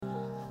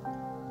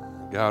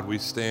God, we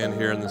stand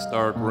here in this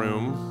dark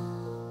room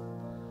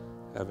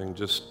having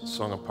just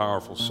sung a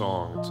powerful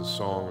song. It's a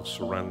song of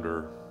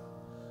surrender.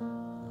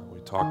 We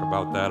talk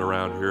about that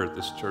around here at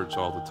this church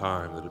all the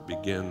time, that it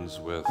begins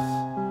with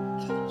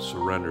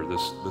surrender.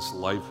 This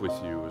life with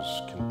you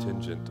is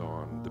contingent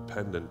on,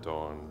 dependent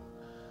on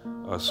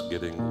us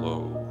getting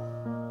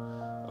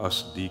low,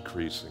 us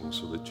decreasing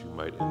so that you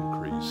might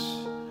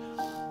increase.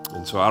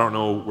 And so I don't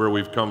know where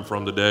we've come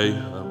from today.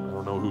 I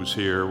don't know who's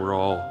here. We're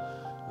all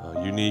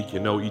unique. You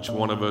know each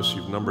one of us.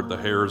 You've numbered the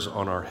hairs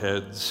on our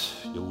heads.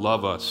 You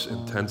love us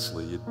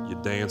intensely. You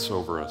dance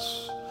over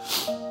us.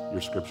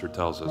 Your scripture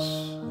tells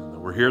us.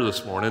 And we're here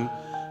this morning,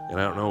 and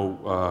I don't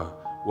know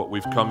what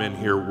we've come in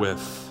here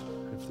with.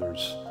 If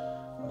there's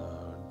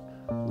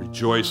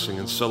rejoicing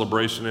and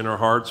celebration in our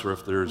hearts, or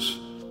if there's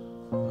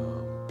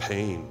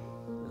pain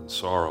and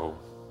sorrow.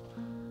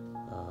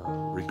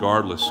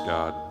 Regardless,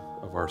 God,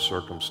 of our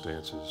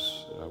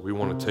circumstances, we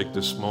want to take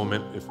this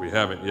moment, if we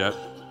haven't yet,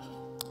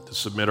 to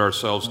submit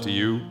ourselves to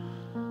you,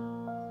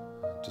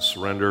 to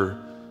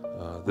surrender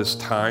this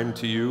time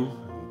to you,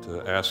 and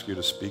to ask you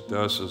to speak to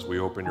us as we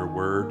open your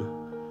word.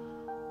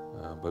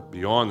 But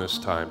beyond this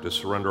time, to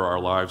surrender our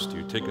lives to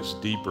you, take us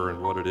deeper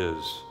in what it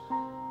is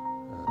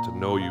to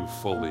know you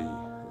fully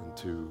and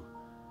to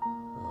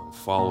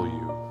follow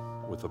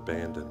you with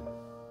abandon.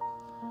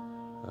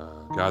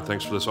 God,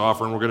 thanks for this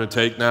offering we're going to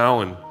take now,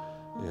 and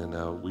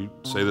we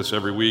say this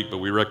every week, but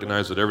we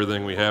recognize that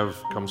everything we have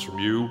comes from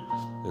you,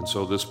 and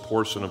so this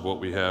portion of what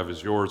we have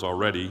is yours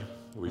already.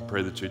 We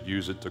pray that you'd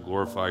use it to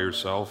glorify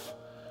yourself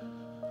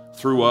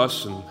through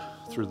us and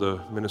through the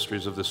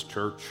ministries of this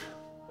church.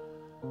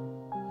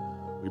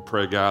 We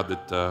pray, God,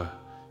 that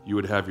you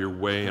would have your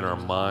way in our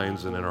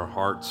minds and in our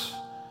hearts,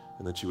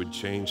 and that you would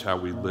change how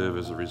we live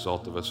as a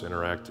result of us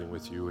interacting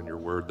with you and your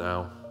word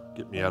now.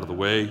 Get me out of the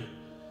way.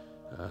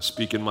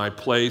 Speak in my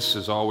place.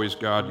 As always,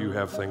 God, you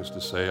have things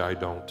to say. I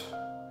don't.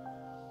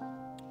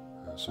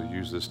 So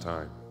use this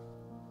time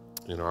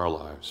in our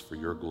lives for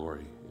your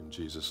glory. In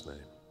Jesus'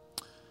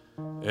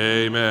 name.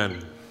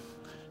 Amen.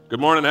 Good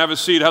morning. Have a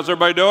seat. How's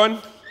everybody doing?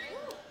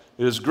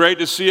 It is great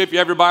to see you. If you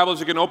have your Bibles,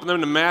 you can open them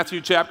to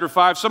Matthew chapter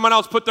 5. Someone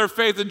else put their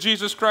faith in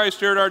Jesus Christ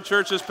here at our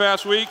church this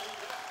past week.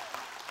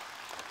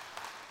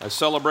 I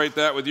celebrate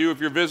that with you. If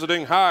you're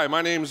visiting, hi,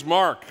 my name's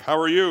Mark. How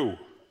are you?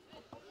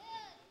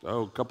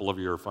 Oh, a couple of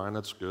you are fine.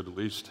 That's good, at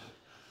least.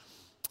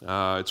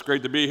 It's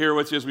great to be here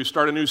with you as we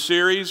start a new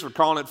series. We're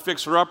calling it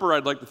Fixer Upper.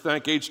 I'd like to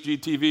thank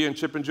HGTV and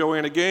Chip and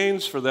Joanna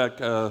Gaines for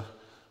that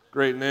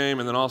great name,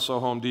 and then also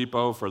Home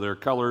Depot for their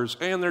colors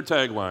and their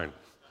tagline.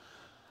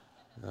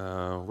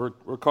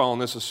 We're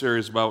calling this a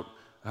series about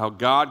how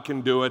God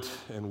can do it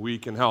and we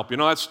can help. You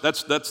know,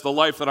 that's the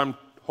life that I'm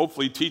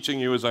hopefully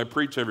teaching you as I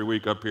preach every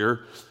week up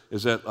here,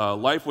 is that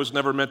life was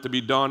never meant to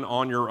be done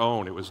on your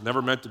own. It was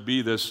never meant to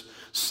be this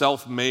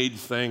self-made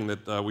thing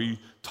that we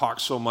talk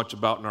so much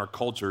about in our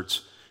culture.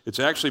 It's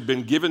actually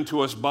been given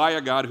to us by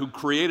a God who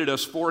created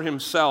us for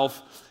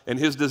himself, and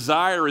his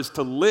desire is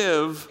to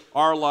live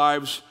our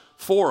lives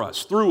for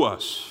us, through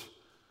us,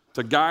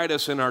 to guide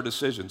us in our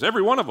decisions,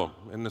 every one of them,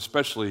 and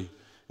especially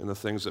in the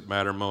things that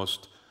matter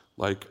most,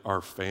 like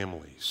our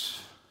families.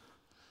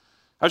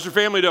 How's your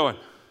family doing?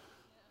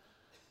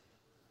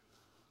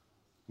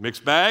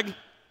 Mixed bag?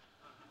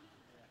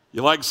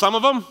 You like some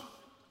of them?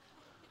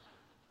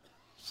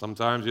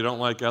 Sometimes you don't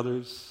like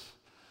others.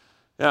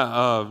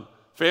 Yeah,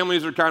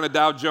 families are kind of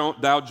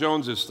Dow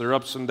Joneses. They're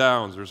ups and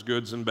downs. There's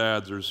goods and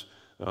bads. There's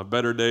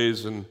better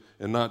days and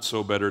not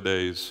so better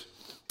days.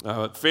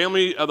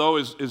 Family, though,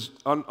 is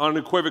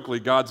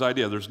unequivocally God's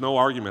idea. There's no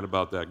argument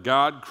about that.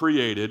 God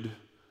created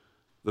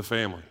the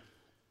family.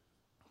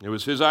 It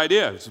was his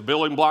idea. It's the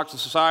building blocks of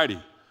society.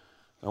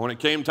 When it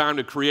came time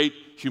to create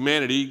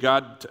humanity,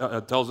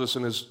 God tells us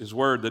in his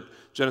word that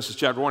Genesis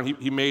chapter 1,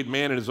 he made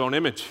man in his own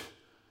image.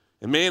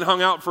 And man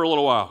hung out for a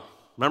little while.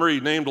 Remember, he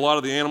named a lot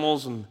of the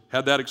animals and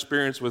had that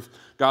experience with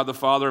God the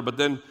Father. But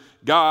then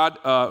God,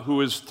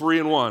 who is three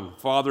in one,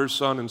 Father,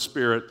 Son, and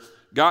Spirit,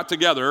 got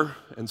together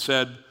and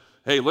said,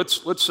 hey,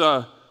 let's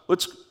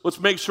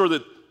make sure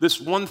that this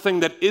one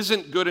thing that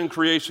isn't good in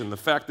creation, the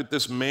fact that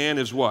this man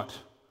is what?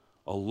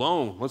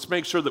 Alone. Let's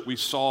make sure that we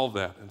solve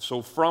that. And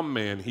so from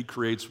man, he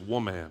creates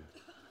woman.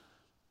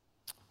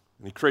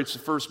 And he creates the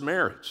first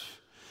marriage.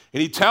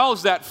 And he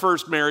tells that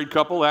first married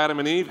couple, Adam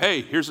and Eve,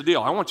 hey, here's the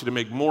deal. I want you to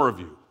make more of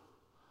you.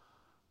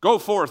 Go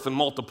forth and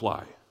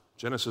multiply.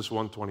 Genesis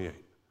 1:28.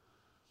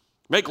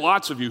 Make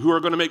lots of you who are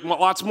going to make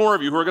lots more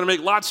of you, who are going to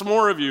make lots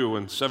more of you.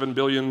 And 7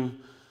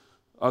 billion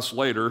us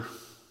later,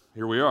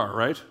 here we are,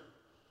 right?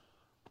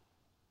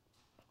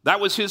 That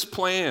was his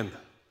plan,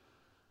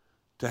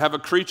 to have a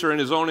creature in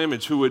his own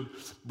image who would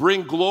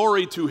bring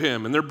glory to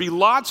him. And there'd be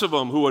lots of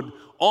them who would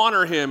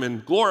honor him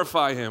and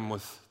glorify him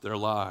with their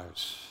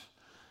lives.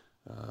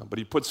 But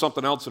he put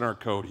something else in our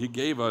code. He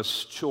gave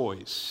us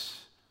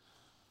choice.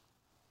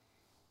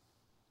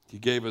 He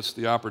gave us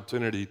the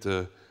opportunity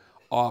to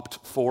opt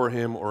for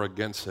him or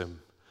against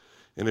him.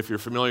 And if you're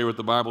familiar with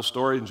the Bible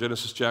story in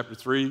Genesis chapter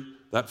 3,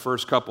 that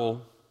first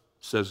couple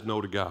says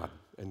no to God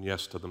and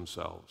yes to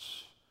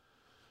themselves.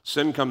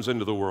 Sin comes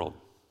into the world,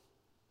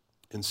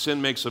 and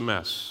sin makes a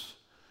mess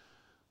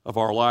of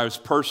our lives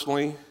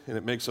personally, and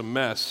it makes a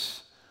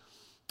mess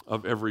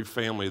of every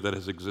family that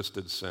has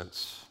existed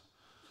since.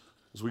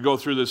 As we go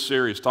through this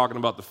series talking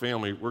about the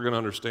family, we're going to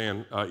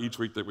understand each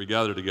week that we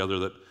gather together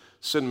that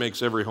sin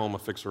makes every home a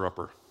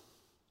fixer-upper.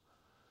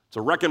 It's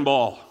a wrecking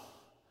ball.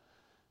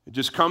 It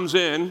just comes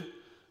in,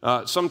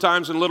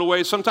 sometimes in little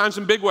ways, sometimes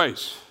in big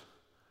ways.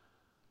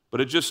 But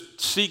it just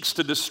seeks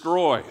to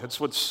destroy. That's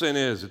what sin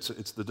is.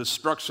 It's the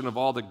destruction of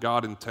all that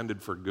God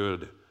intended for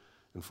good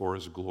and for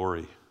His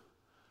glory.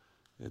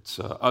 It's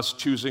us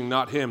choosing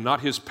not Him, not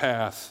His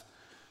path,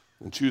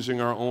 and choosing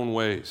our own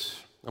ways.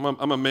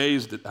 I'm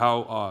amazed at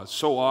how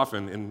so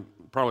often in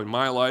probably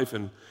my life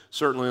and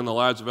certainly in the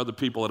lives of other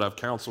people that I've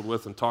counseled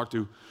with and talked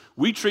to,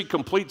 we treat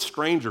complete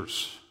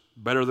strangers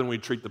better than we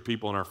treat the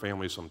people in our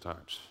family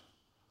sometimes.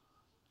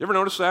 You ever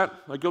notice that?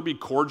 Like you'll be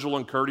cordial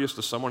and courteous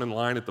to someone in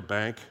line at the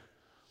bank,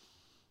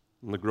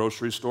 in the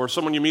grocery store,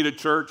 someone you meet at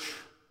church.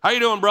 How you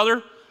doing,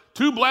 brother?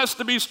 Too blessed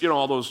to be,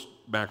 all those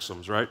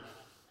maxims, right?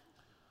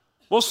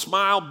 We'll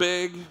smile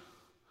big,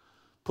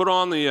 put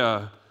on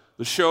the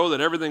show that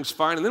everything's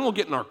fine, and then we'll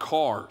get in our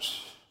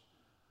cars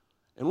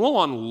and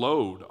we'll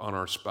unload on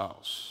our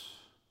spouse.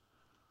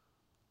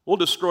 We'll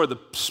destroy the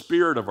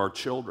spirit of our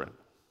children.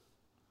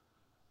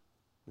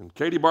 And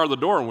Katie barred the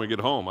door when we get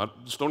home. We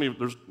just don't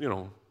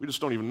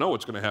even know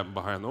what's going to happen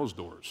behind those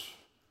doors.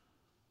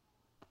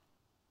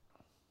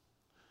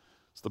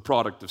 It's the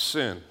product of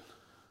sin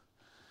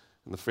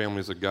and the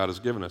families that God has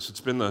given us.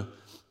 It's been the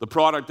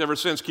product ever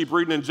since. Keep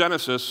reading in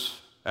Genesis.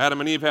 Adam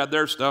and Eve had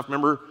their stuff.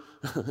 Remember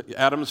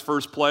Adam's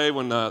first play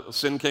when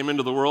sin came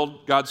into the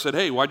world? God said,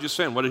 hey, why'd you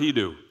sin? What did he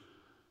do?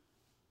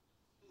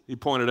 He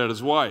pointed at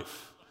his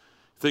wife.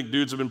 Think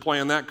dudes have been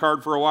playing that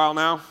card for a while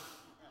now?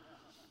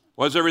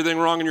 Why is everything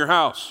wrong in your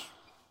house?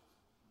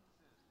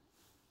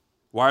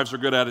 Wives are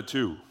good at it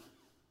too.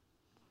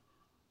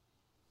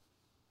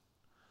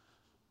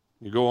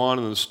 You go on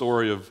in the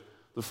story of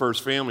the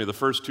first family. The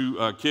first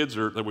two kids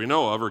that we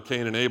know of are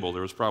Cain and Abel.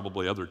 There was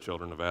probably other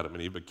children of Adam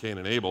and Eve, but Cain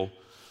and Abel,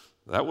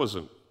 that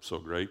wasn't so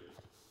great.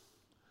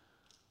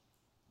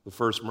 The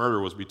first murder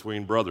was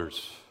between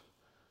brothers.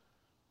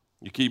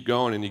 You keep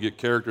going and you get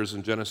characters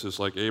in Genesis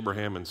like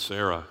Abraham and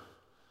Sarah.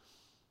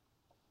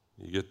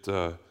 You get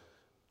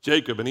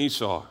Jacob and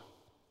Esau,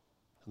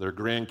 their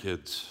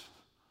grandkids,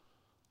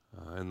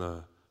 and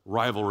the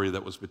rivalry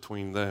that was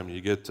between them.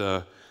 You get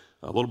a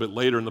little bit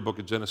later in the book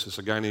of Genesis,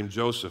 a guy named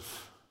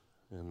Joseph,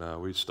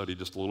 and we studied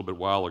just a little bit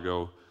while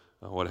ago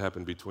what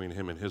happened between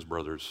him and his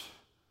brothers,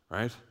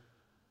 right?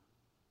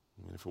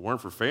 And if it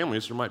weren't for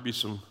families, there might be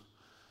some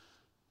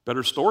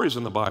better stories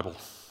in the Bible.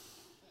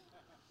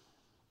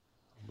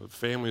 But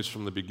families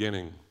from the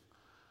beginning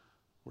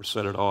were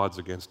set at odds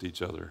against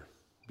each other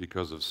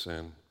because of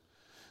sin.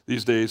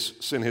 These days,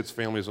 sin hits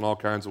families in all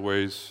kinds of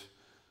ways.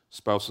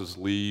 Spouses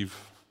leave,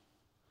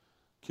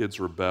 kids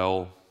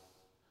rebel,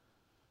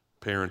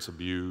 parents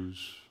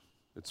abuse.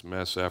 It's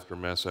mess after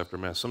mess after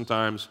mess.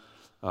 Sometimes,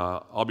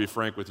 I'll be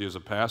frank with you as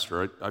a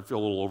pastor, I feel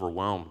a little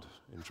overwhelmed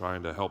in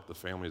trying to help the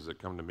families that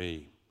come to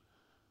me.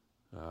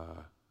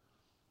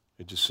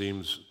 It just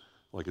seems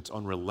like it's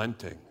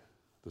unrelenting,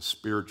 the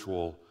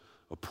spiritual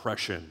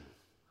oppression,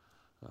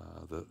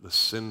 the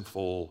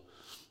sinful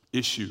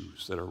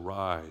issues that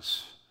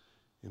arise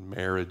in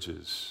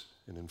marriages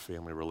and in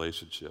family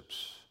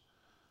relationships.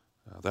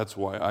 That's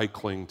why I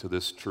cling to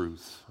this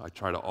truth. I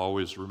try to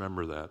always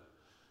remember that.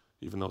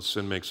 Even though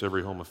sin makes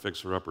every home a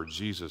fixer-upper,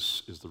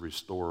 Jesus is the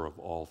restorer of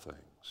all things,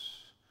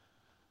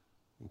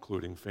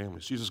 including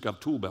families. Jesus got a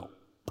tool belt.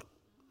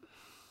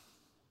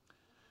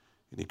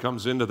 And He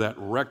comes into that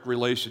wrecked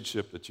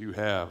relationship that you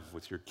have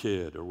with your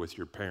kid or with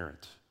your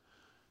parent.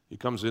 He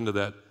comes into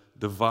that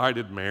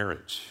divided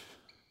marriage.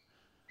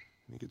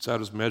 And He gets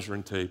out His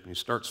measuring tape and He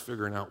starts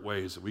figuring out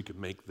ways that we could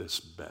make this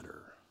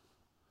better.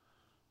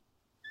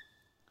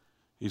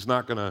 He's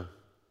not going to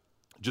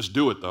just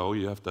do it, though.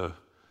 You have to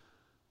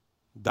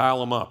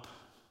dial Him up,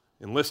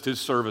 enlist His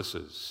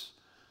services,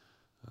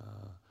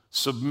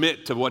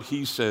 submit to what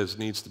He says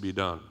needs to be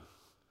done.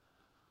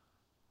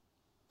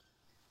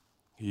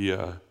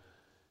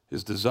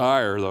 His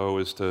desire, though,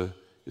 is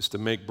to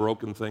make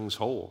broken things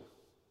whole.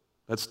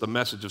 That's the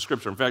message of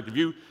Scripture. In fact, if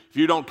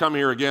you don't come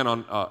here again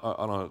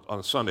on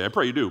a Sunday, I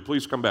pray you do.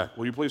 Please come back.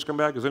 Will you please come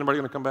back? Is anybody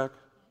going to come back?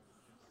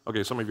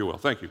 Okay, some of you will.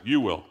 Thank you.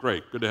 You will.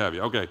 Great. Good to have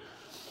you. Okay.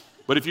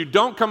 But if you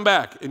don't come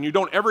back and you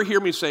don't ever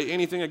hear me say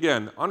anything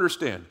again,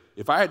 understand,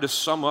 if I had to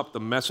sum up the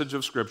message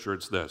of Scripture,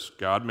 it's this: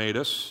 God made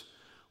us,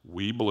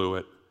 we blew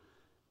it,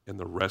 and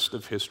the rest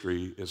of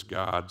history is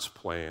God's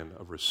plan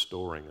of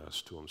restoring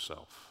us to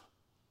Himself.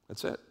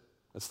 That's it.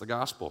 That's the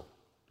gospel.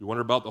 You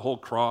wonder about the whole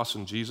cross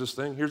and Jesus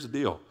thing? Here's the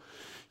deal.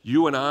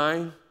 You and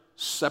I,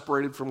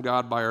 separated from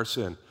God by our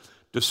sin,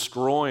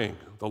 destroying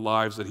the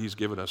lives that He's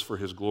given us for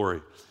His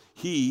glory.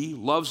 He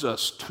loves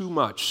us too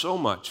much, so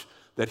much,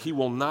 that He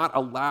will not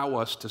allow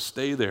us to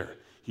stay there.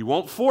 He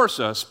won't force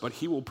us, but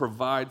He will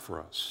provide for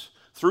us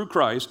through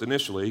Christ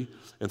initially,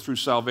 and through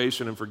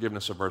salvation and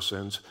forgiveness of our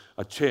sins,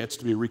 a chance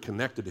to be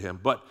reconnected to him.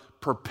 But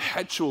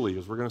perpetually,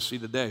 as we're going to see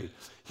today,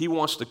 he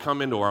wants to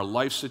come into our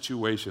life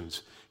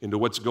situations, into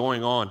what's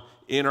going on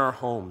in our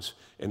homes,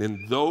 and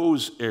in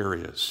those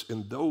areas,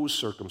 in those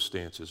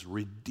circumstances,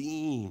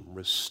 redeem,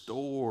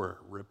 restore,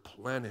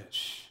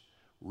 replenish,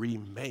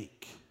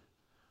 remake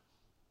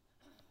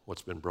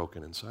what's been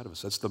broken inside of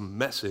us. That's the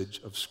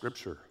message of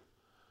Scripture.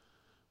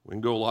 We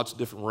can go lots of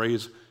different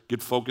ways,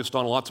 get focused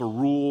on lots of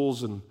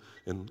rules and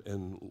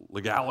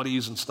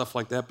legalities and stuff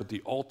like that, but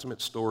the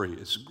ultimate story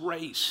is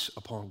grace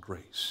upon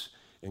grace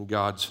and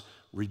God's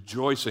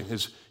rejoicing,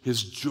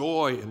 his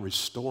joy in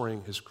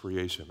restoring his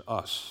creation,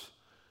 us,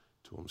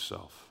 to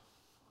himself.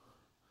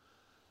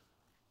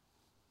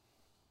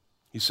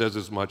 He says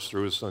as much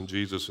through his son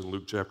Jesus in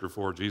Luke chapter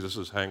 4. Jesus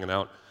is hanging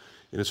out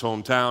in his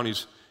hometown.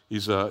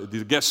 He's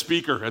the guest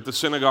speaker at the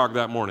synagogue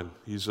that morning.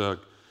 He's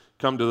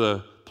come to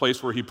the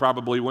place where he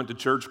probably went to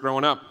church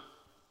growing up.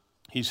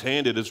 He's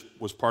handed, as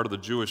was part of the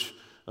Jewish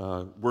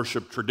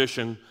worship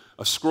tradition,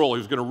 a scroll. He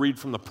was going to read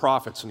from the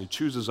prophets, and he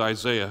chooses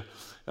Isaiah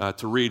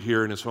to read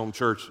here in his home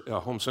church,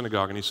 home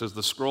synagogue. And he says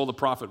the scroll of the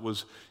prophet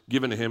was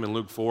given to him in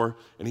Luke 4,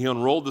 and he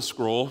unrolled the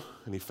scroll,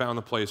 and he found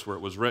the place where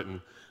it was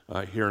written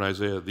here in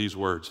Isaiah, these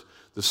words: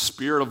 "The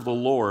Spirit of the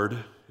Lord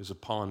is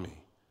upon me,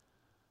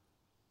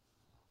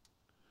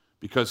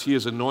 because he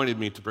has anointed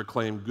me to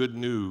proclaim good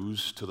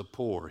news to the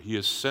poor. He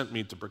has sent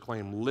me to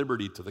proclaim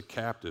liberty to the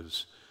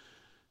captives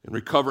and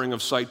recovering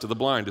of sight to the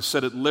blind, to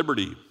set at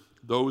liberty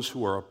those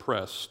who are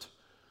oppressed,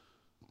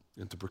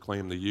 and to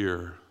proclaim the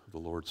year of the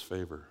Lord's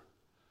favor."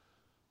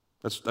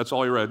 That's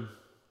all he read.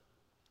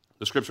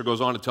 The scripture goes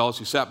on to tell us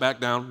he sat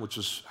back down, which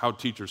is how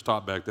teachers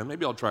taught back then.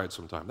 Maybe I'll try it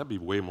sometime. That'd be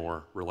way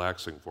more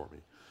relaxing for me.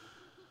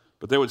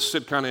 But they would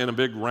sit kind of in a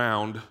big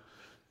round,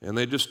 and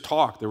they just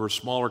talk. There were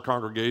smaller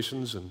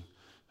congregations, and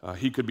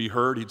he could be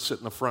heard. He'd sit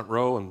in the front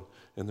row,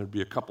 and there'd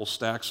be a couple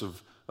stacks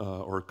of,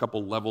 or a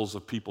couple levels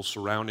of people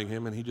surrounding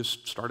him, and he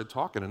just started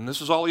talking. And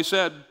this is all he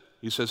said.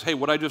 He says, hey,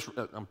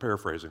 I'm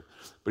paraphrasing,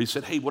 but he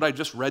said, hey, what I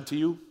just read to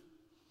you,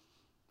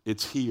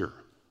 it's here.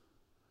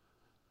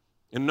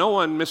 And no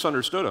one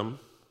misunderstood him.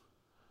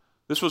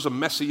 This was a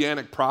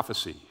messianic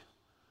prophecy.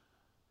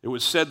 It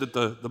was said that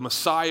the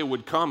Messiah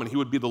would come and he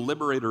would be the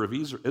liberator of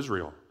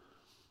Israel.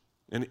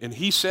 And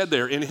he said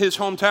there in his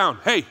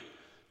hometown, hey,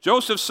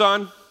 Joseph's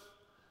son,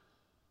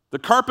 the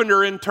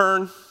carpenter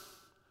intern,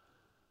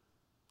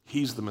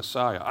 he's the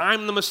Messiah.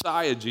 I'm the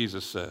Messiah,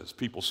 Jesus says.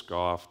 People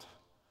scoffed.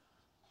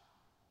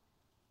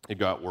 It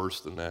got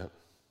worse than that.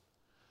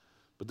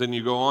 But then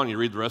you go on, you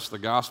read the rest of the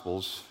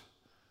Gospels,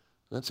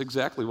 and that's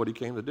exactly what he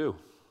came to do.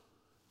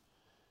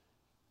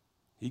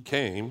 He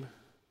came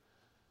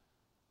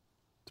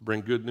to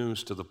bring good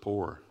news to the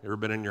poor. You ever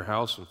been in your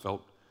house and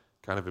felt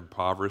kind of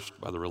impoverished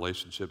by the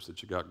relationships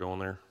that you got going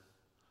there?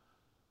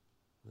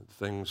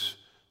 Things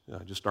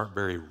just aren't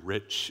very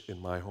rich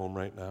in my home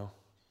right now.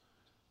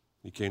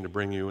 He came to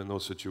bring you in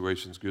those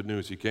situations good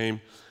news. He came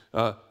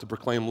to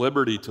proclaim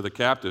liberty to the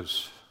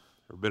captives.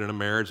 Ever been in a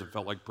marriage that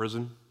felt like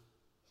prison?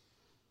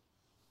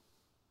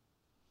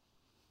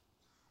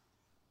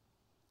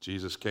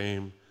 Jesus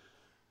came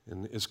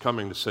and is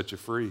coming to set you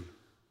free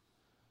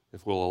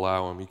if we'll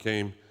allow him. He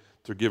came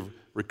to give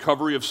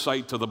recovery of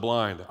sight to the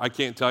blind. I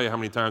can't tell you how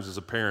many times as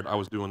a parent I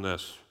was doing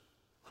this.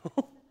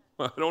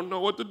 I don't know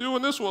what to do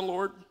in this one,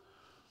 Lord.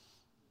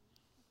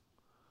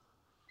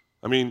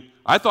 I mean,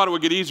 I thought it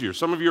would get easier.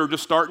 Some of you are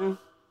just starting.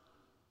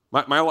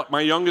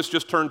 My youngest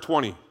just turned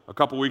 20 a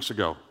couple weeks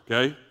ago,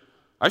 okay?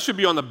 I should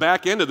be on the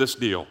back end of this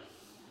deal.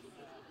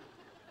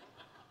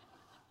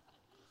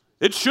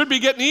 It should be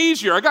getting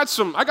easier. I got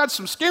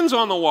some skins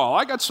on the wall.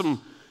 I got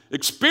some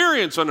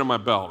experience under my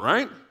belt,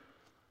 right?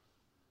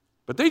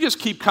 But they just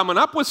keep coming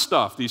up with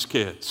stuff, these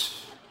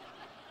kids.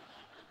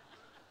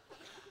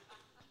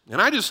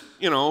 And I just,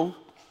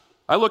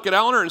 I look at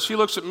Eleanor and she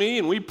looks at me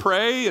and we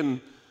pray and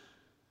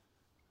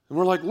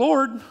we're like,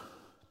 Lord,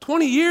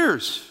 20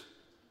 years.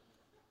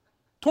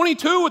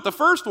 22 with the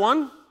first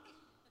one.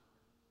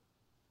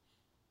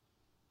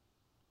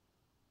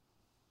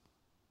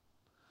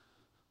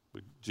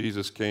 But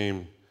Jesus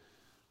came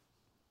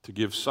to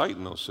give sight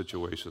in those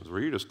situations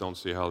where you just don't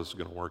see how this is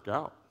going to work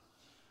out.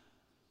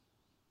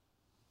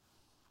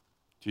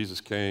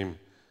 Jesus came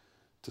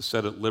to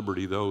set at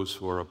liberty those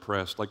who are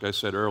oppressed. Like I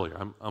said earlier,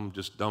 I'm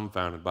just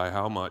dumbfounded by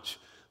how much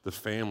the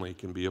family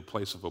can be a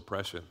place of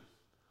oppression.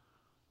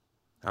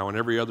 How in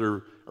every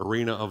other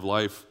arena of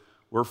life,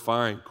 we're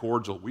fine,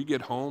 cordial. We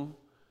get home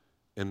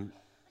and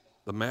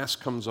the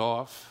mask comes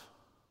off,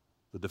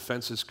 the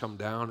defenses come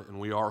down, and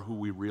we are who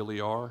we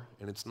really are,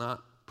 and it's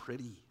not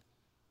pretty.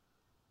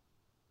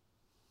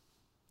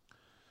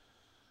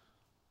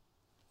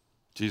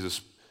 Jesus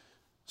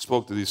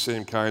spoke to these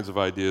same kinds of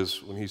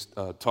ideas when he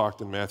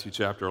talked in Matthew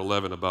chapter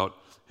 11 about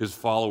his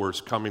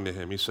followers coming to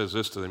him. He says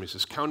this to them. He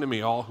says, "Come to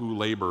me, all who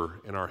labor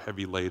and are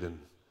heavy laden."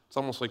 It's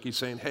almost like he's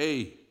saying,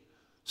 hey,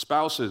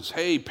 spouses,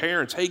 hey,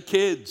 parents, hey,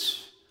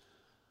 kids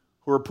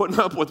who are putting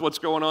up with what's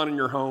going on in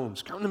your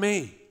homes, come to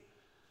me.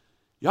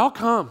 Y'all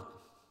come.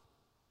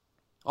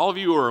 All of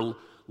you who are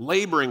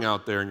laboring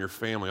out there in your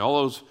family,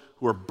 all those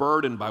who are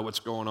burdened by what's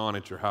going on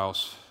at your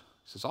house,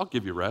 he says, I'll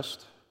give you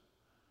rest.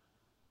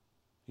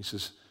 He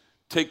says,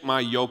 take my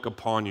yoke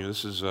upon you.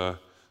 This is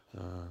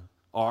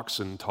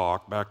oxen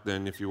talk. Back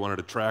then, if you wanted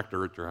a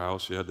tractor at your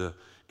house, you had to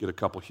get a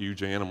couple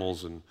huge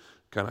animals and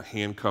kind of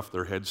handcuff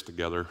their heads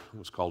together. It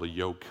was called a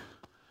yoke.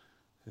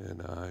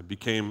 And it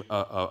became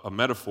a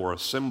metaphor, a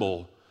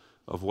symbol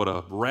of what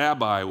a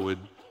rabbi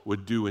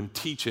would do in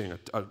teaching.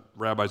 A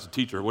rabbi's a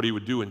teacher. What he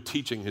would do in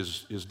teaching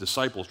his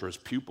disciples or his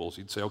pupils.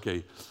 He'd say,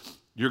 okay,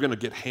 you're going to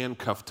get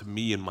handcuffed to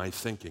me in my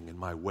thinking, in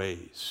my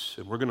ways.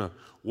 And we're going to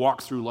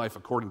walk through life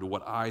according to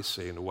what I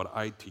say and to what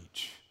I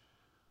teach.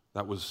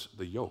 That was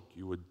the yoke.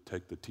 You would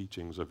take the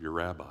teachings of your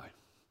rabbi.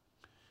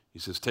 He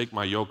says, take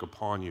my yoke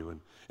upon you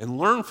and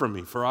learn from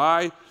me, for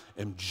I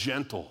am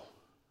gentle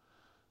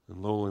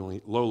and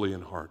lowly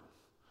in heart.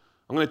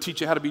 I'm going to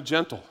teach you how to be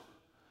gentle.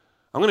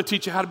 I'm going to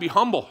teach you how to be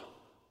humble.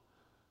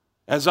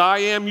 As I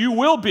am, you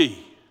will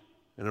be,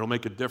 and it'll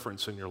make a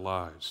difference in your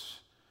lives.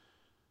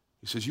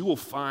 He says, you will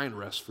find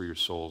rest for your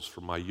souls,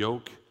 for my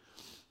yoke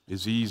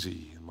is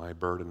easy and my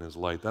burden is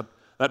light.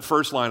 That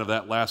first line of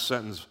that last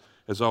sentence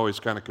has always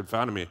kind of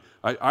confounded me.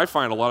 I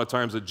find a lot of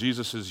times that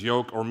Jesus'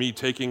 yoke or me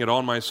taking it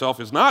on myself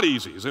is not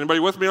easy. Is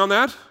anybody with me on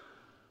that?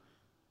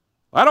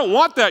 I don't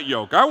want that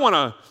yoke. I want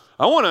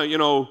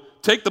to,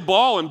 take the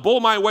ball and bull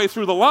my way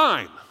through the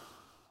line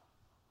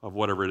of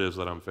whatever it is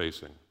that I'm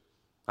facing.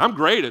 I'm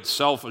great at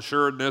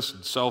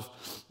self-assuredness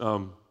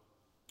and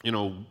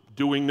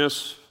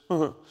doingness.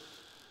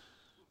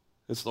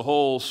 It's the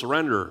whole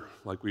surrender,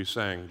 like we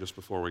sang just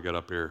before we got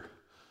up here.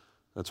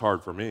 That's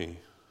hard for me.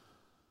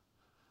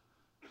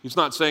 He's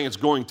not saying it's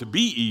going to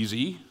be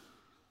easy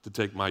to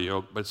take my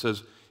yoke, but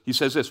he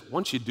says this,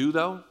 once you do,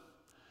 though,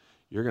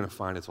 you're going to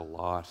find it's a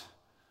lot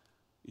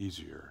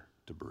easier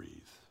to breathe.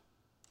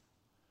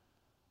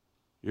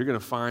 You're going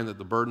to find that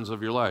the burdens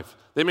of your life,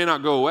 they may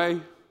not go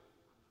away.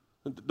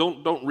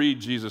 Don't read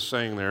Jesus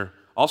saying there,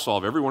 I'll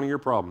solve every one of your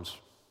problems.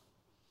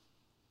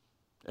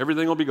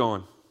 Everything will be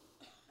gone.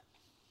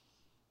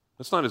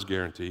 That's not his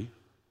guarantee.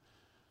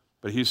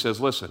 But he says,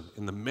 listen,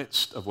 in the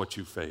midst of what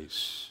you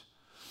face,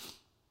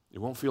 it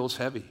won't feel as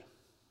heavy.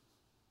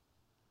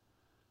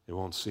 It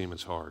won't seem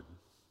as hard.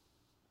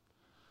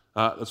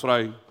 That's what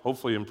I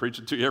hopefully am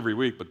preaching to you every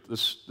week, but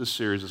this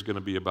series is going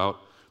to be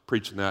about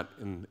preaching that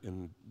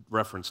in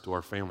reference to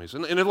our families.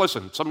 And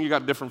listen, some of you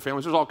got different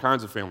families. There's all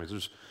kinds of families.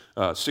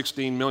 There's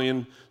 16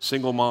 million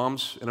single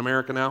moms in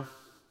America now.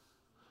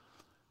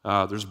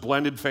 There's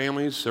blended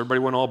families. Everybody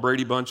went all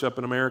Brady Bunch up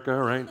in America,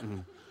 right?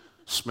 And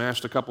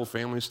smashed a couple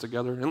families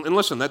together. And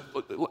listen, that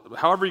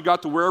however you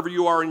got to wherever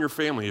you are in your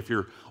family, if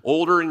you're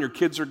older and your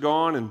kids are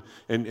gone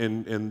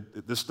and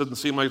this doesn't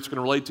seem like it's going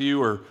to relate to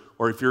you,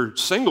 or if you're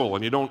single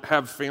and you don't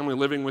have family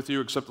living with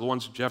you except the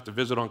ones that you have to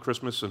visit on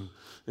Christmas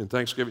and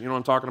Thanksgiving, you know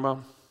what I'm talking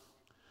about?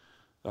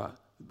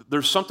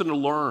 There's something to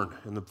learn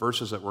in the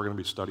verses that we're going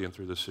to be studying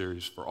through this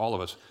series for all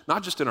of us,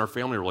 not just in our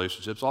family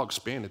relationships, I'll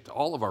expand it to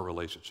all of our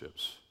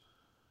relationships.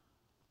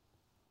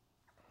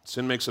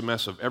 Sin makes a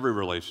mess of every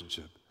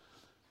relationship.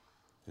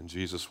 And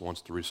Jesus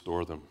wants to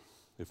restore them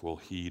if we'll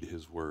heed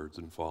his words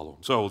and follow him.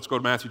 So let's go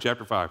to Matthew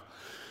chapter 5.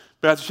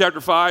 Matthew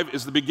chapter 5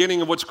 is the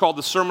beginning of what's called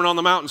the Sermon on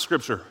the Mount in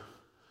Scripture.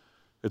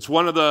 It's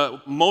one of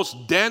the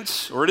most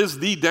dense, or it is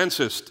the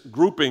densest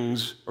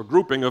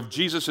grouping of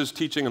Jesus'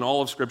 teaching in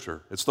all of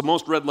Scripture. It's the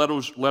most red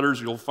letters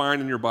you'll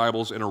find in your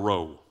Bibles in a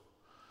row.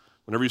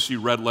 Whenever you see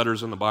red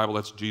letters in the Bible,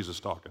 that's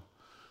Jesus talking.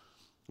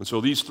 And so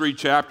these 3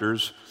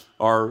 chapters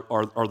are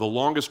the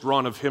longest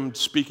run of him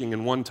speaking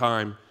in one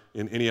time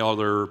in any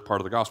other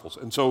part of the Gospels.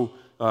 And so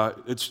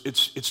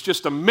it's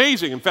just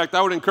amazing. In fact,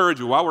 I would encourage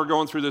you, while we're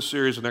going through this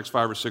series the next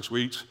 5 or 6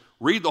 weeks,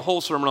 read the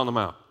whole Sermon on the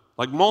Mount,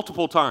 like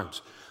multiple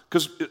times.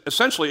 Because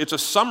essentially, it's a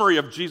summary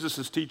of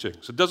Jesus'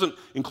 teachings. It doesn't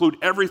include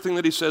everything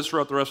that he says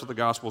throughout the rest of the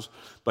Gospels,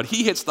 but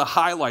he hits the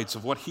highlights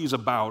of what he's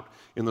about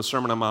in the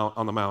Sermon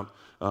on the Mount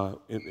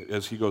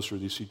as he goes through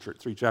these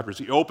 3 chapters.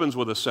 He opens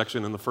with a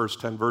section in the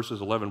first 10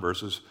 verses, 11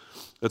 verses,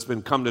 that's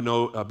become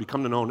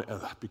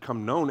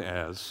known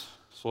as,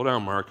 slow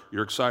down, Mark,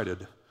 you're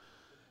excited.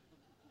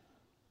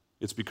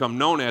 It's become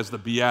known as the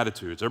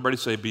Beatitudes. Everybody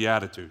say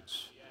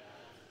Beatitudes.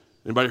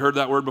 Anybody heard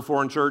that word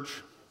before in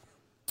church?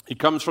 It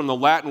comes from the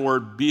Latin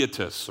word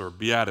beatus or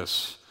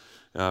beatus.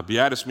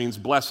 Beatus means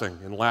blessing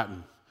in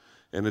Latin.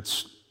 And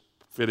it's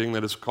fitting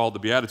that it's called the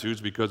Beatitudes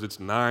because it's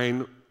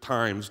 9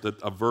 times that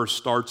a verse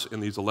starts in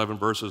these 11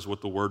 verses with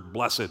the word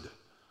blessed.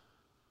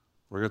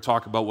 We're going to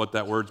talk about what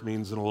that word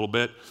means in a little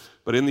bit.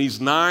 But in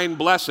these 9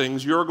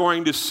 blessings, you're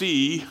going to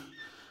see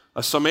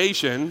a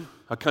summation,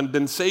 a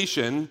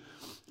condensation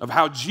of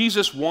how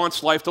Jesus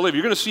wants life to live.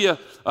 You're going to see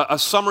a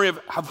summary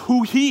of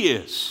who he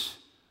is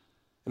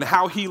and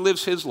how he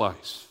lives his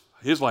life.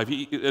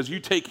 As you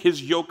take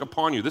his yoke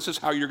upon you, this is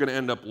how you're going to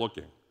end up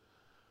looking.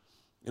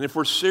 And if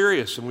we're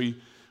serious and we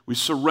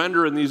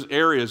surrender in these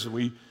areas and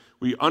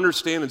we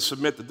understand and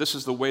submit that this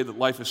is the way that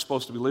life is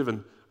supposed to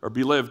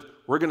be lived,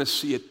 we're going to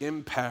see it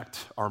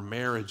impact our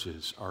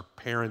marriages, our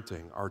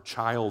parenting, our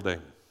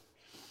childing.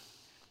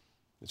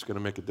 It's going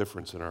to make a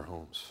difference in our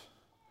homes.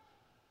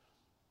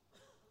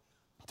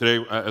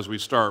 Today, as we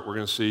start, we're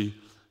going to see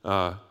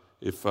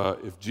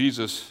if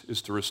Jesus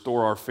is to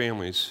restore our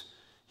families,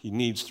 he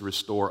needs to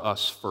restore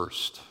us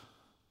first.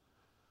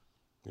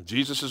 If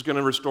Jesus is going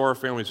to restore our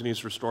families, he needs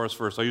to restore us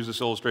first. I use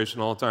this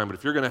illustration all the time, but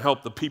if you're going to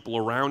help the people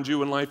around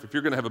you in life, if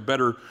you're going to have a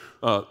better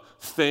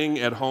thing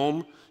at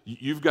home,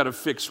 you've got to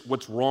fix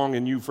what's wrong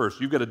in you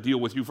first. You've got to deal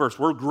with you first.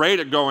 We're great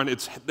at going,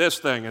 it's this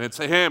thing, and it's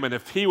him, and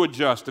if he would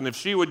just, and if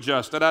she would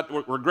just.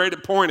 We're great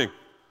at pointing.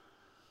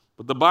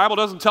 But the Bible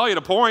doesn't tell you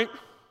to point.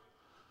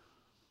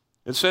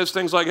 It says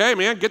things like, hey,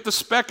 man, get the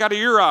speck out of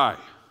your eye.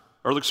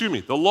 Or, excuse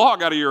me, the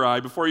log out of your eye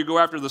before you go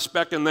after the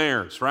speck in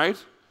theirs, right?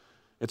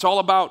 It's all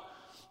about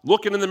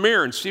looking in the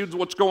mirror and see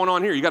what's going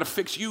on here. You got to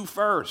fix you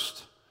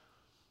first.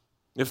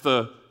 If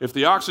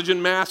the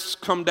oxygen masks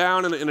come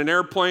down in an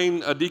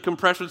airplane, a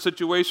decompression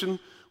situation,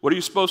 what are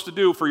you supposed to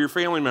do for your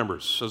family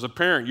members? As a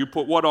parent, you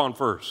put what on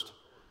first?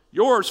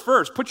 Yours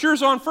first. Put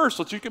yours on first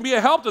so that you can be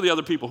a help to the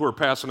other people who are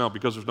passing out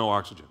because there's no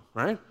oxygen,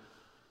 right?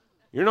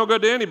 You're no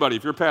good to anybody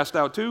if you're passed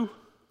out too.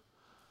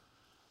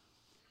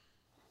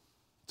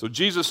 So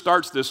Jesus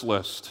starts this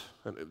list,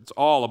 and it's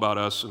all about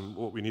us and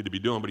what we need to be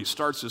doing, but he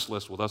starts this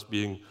list with us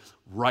being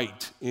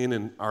right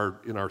in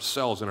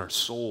ourselves, in our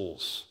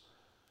souls,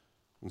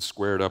 and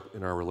squared up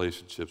in our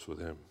relationships with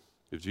him.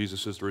 If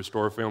Jesus is to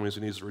restore families,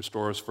 he needs to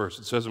restore us first.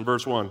 It says in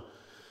verse 1,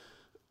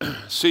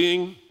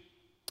 seeing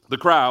the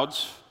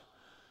crowds,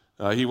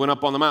 he went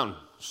up on the mountain,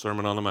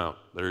 Sermon on the Mount.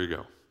 There you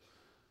go.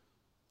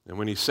 And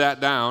when he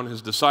sat down,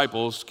 his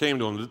disciples came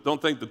to him.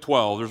 Don't think the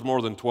 12. There's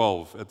more than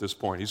 12 at this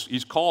point.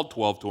 He's called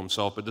 12 to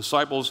himself, but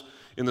disciples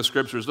in the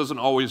Scriptures doesn't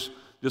always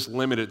just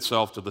limit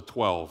itself to the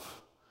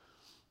 12.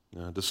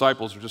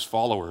 Disciples are just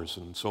followers,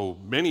 and so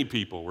many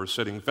people were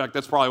sitting. In fact,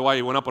 that's probably why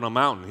he went up on a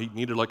mountain. He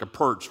needed like a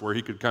perch where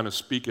he could kind of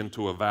speak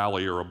into a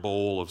valley or a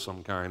bowl of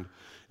some kind,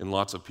 and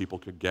lots of people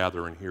could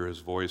gather and hear his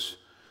voice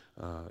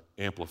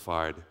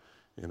amplified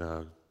in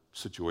a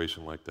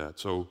situation like that.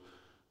 So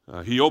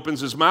he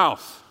opens his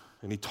mouth,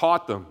 and he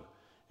taught them,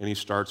 and he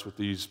starts with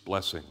these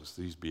blessings,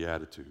 these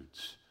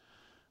beatitudes.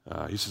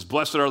 He says,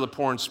 blessed are the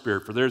poor in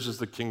spirit, for theirs is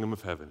the kingdom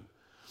of heaven.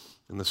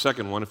 And the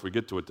second one, if we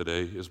get to it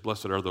today, is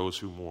blessed are those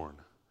who mourn,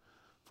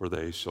 for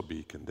they shall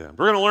be condemned.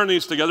 We're going to learn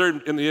these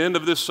together. In the end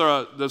of this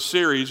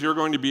series, you're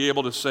going to be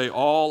able to say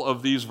all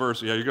of these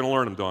verses. Yeah, you're going to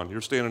learn them, Dawn.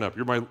 You're standing up.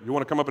 You want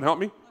to come up and help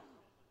me?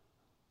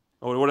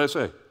 Oh, what did I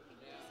say?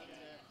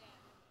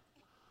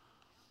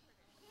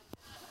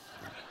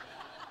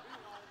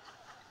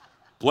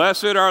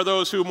 Blessed are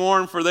those who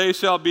mourn, for they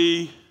shall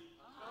be...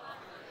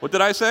 What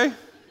did I say?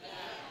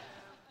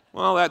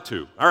 Well, that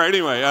too. All right,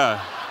 anyway. I'm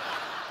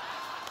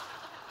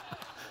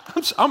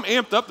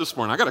amped up this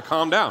morning. I got to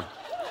calm down.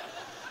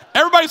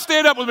 Everybody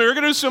stand up with me. We're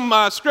going to do some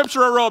scripture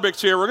aerobics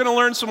here. We're going to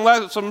learn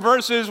some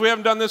verses. We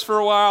haven't done this for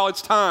a while.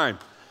 It's time.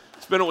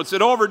 It's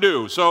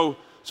overdue. So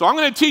I'm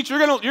going to teach.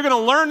 You're going to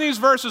learn these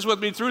verses with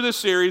me through this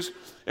series,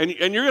 and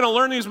you're going to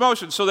learn these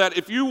motions so that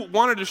if you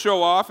wanted to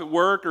show off at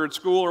work or at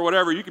school or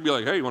whatever, you could be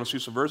like, hey, you want to see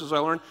some verses I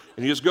learned?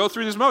 And you just go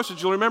through these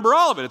motions. You'll remember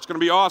all of it. It's going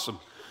to be awesome.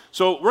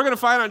 So we're going to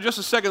find out in just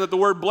a second that the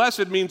word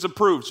blessed means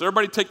approved. So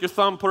everybody take your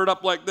thumb, put it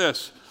up like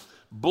this.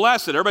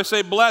 Blessed. Everybody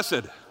say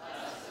blessed.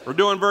 We're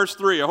doing verse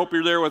 3. I hope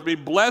you're there with me.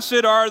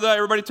 Blessed are the,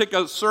 everybody take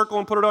a circle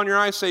and put it on your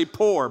eye. Say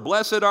poor.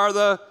 Blessed are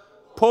the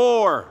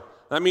poor.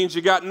 That means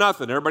you got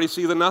nothing. Everybody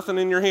see the nothing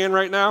in your hand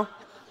right now?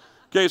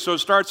 Okay, so it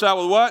starts out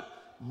with what?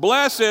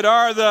 Blessed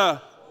are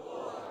the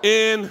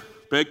in,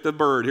 pick the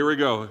bird. Here we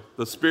go.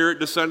 The Spirit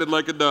descended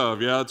like a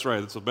dove. Yeah, that's right.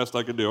 That's the best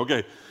I can do.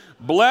 Okay.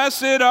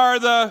 Blessed are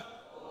the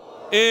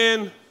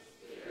in,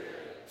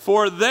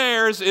 for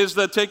theirs is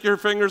the, take your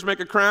fingers,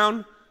 make a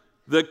crown,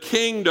 the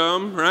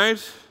kingdom,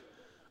 right?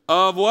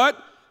 Of what?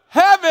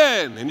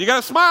 Heaven. And you got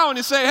to smile when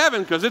you say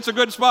heaven because it's a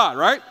good spot,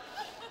 right?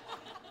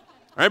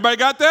 Everybody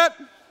got that?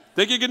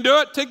 Think you can do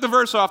it? Take the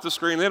verse off the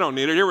screen. They don't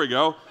need it. Here we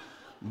go.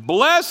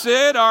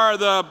 Blessed are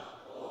the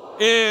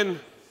in,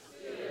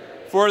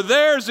 for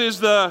theirs is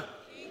the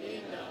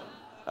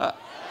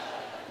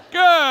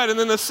good. And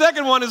then the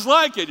second one is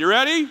like it. You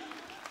ready?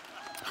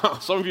 Oh,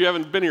 some of you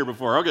haven't been here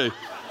before. Okay.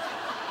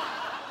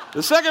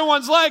 The second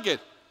one's like it.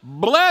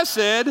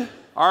 Blessed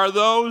are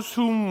those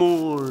who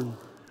mourn.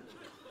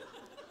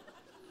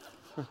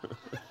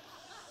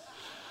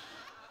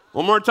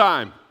 One more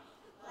time.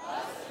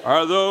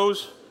 Are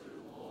those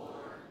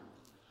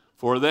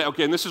for they,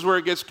 okay, and this is where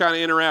it gets kind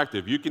of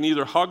interactive. You can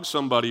either hug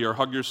somebody or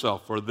hug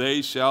yourself, for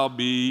they shall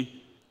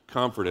be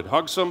comforted.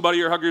 Hug somebody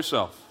or hug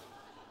yourself.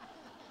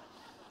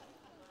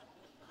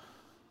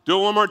 Do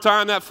it one more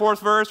time, that fourth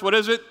verse. What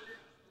is it?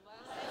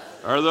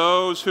 Are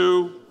those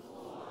who,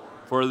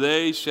 for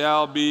they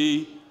shall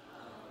be,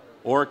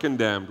 or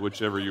condemned,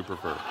 whichever you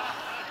prefer.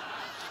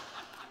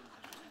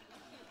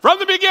 From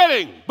the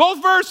beginning,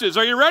 both verses.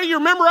 Are you ready? You're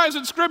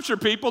memorizing Scripture,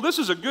 people. This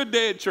is a good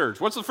day at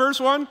church. What's the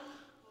first one?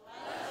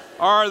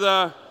 Are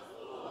the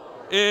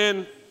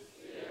in,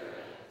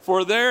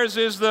 for theirs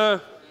is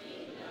the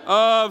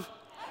of,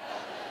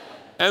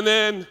 and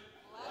then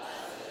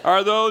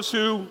are those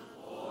who,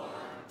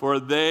 for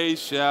they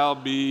shall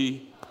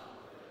be.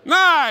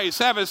 Nice,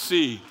 have a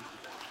seat.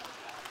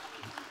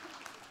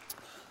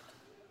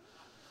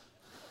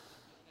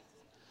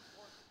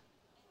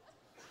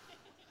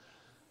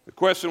 The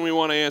question we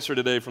want to answer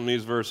today from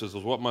these verses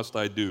is, what must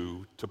I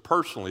do to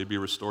personally be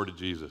restored to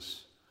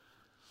Jesus?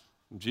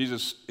 And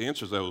Jesus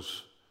answers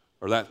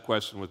that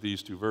question with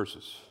these two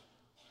verses.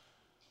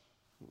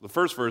 The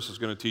first verse is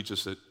going to teach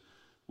us that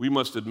we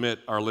must admit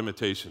our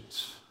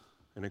limitations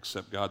and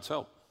accept God's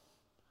help.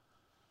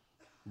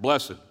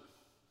 Blessed.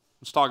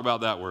 Let's talk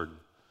about that word.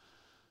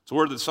 It's a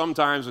word that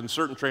sometimes in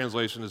certain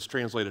translations is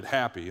translated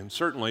happy, and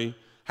certainly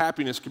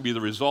happiness can be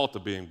the result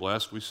of being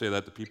blessed. We say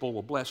that to people,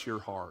 well, bless your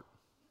heart.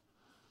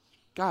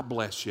 God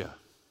bless you.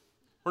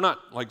 We're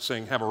not like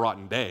saying have a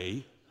rotten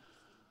day.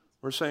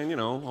 We're saying,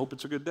 hope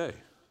it's a good day.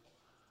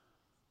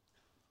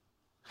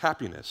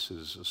 Happiness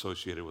is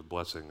associated with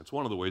blessing. It's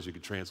one of the ways you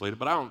could translate it,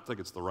 but I don't think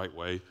it's the right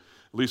way, at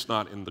least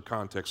not in the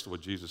context of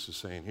what Jesus is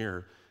saying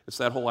here. It's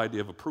that whole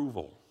idea of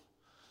approval.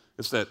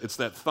 It's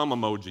that thumb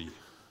emoji.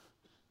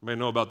 Anybody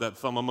know about that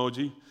thumb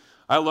emoji?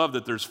 I love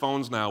that there's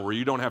phones now where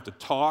you don't have to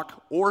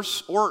talk or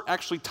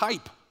actually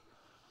type.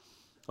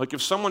 Like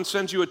if someone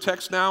sends you a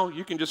text now,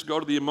 you can just go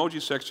to the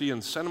emoji section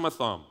and send them a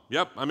thumb.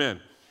 Yep, I'm in.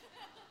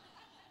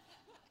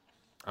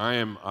 I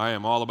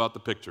am all about the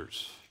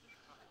pictures.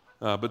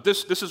 But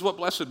this is what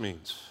blessed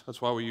means. That's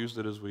why we used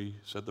it as we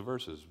said the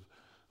verses.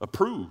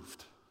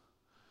 Approved.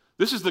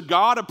 This is the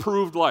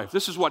God-approved life.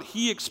 This is what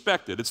He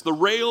expected. It's the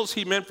rails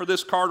He meant for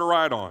this car to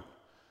ride on.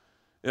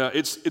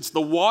 It's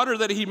the water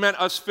that He meant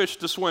us fish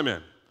to swim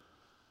in.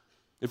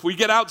 If we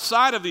get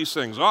outside of these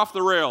things, off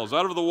the rails,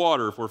 out of the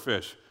water if we're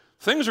fish,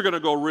 things are going to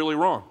go really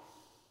wrong.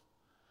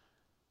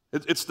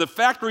 It's the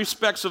factory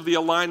specs of the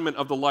alignment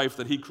of the life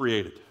that He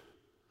created.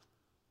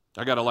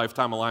 I got a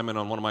lifetime alignment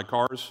on one of my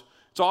cars.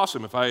 It's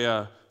awesome. If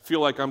I feel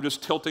like I'm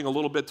just tilting a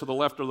little bit to the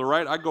left or the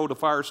right, I go to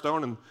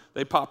Firestone and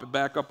they pop it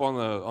back up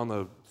on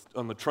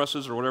the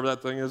trusses or whatever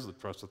that thing is. The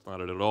truss is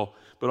not it at all,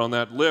 but on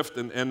that lift,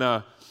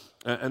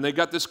 and they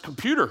got this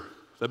computer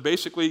that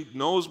basically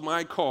knows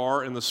my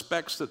car and the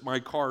specs that my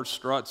car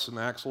struts and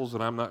axles,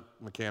 and I'm not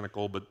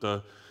mechanical,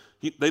 but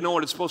they know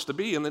what it's supposed to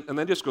be, and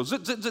then just goes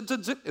zit, zit, zit,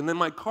 zit, zit, and then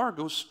my car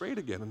goes straight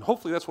again. And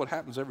hopefully that's what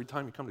happens every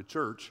time you come to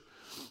church,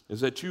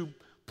 is that you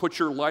put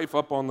your life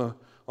up on the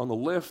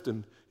lift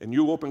and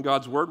you open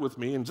God's Word with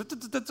me, and zit,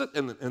 zit, zit, zit,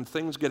 and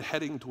things get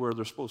heading to where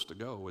they're supposed to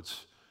go.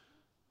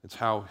 It's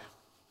how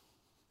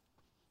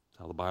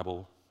the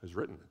Bible is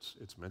written.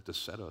 It's meant to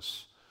set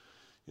us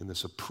in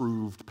this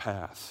approved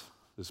path,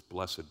 this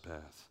blessed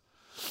path.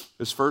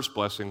 This first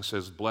blessing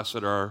says,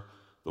 blessed are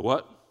the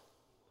what?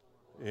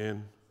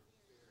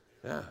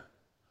 Yeah.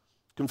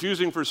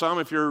 Confusing for some.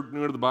 If you're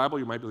new to the Bible,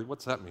 you might be like,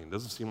 what's that mean? It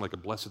doesn't seem like a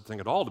blessed thing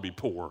at all to be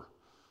poor.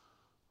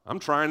 I'm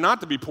trying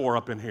not to be poor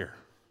up in here.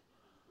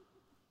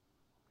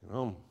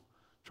 I'm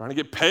trying to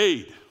get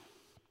paid.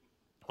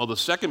 Well, the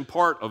second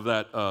part of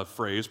that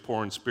phrase,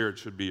 poor in spirit,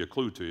 should be a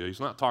clue to you. He's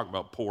not talking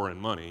about poor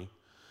in money.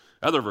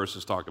 Other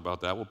verses talk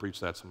about that. We'll preach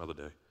that some other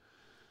day.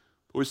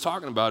 But what he's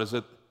talking about is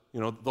that,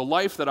 the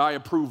life that I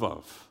approve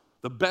of,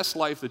 the best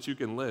life that you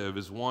can live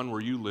is one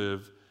where you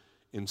live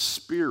in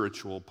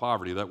spiritual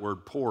poverty. That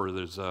word poor,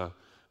 there's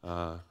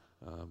patakos,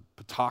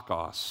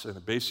 and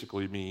it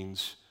basically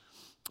means,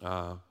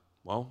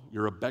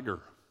 you're a beggar.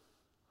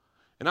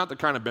 And not the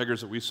kind of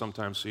beggars that we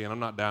sometimes see, and I'm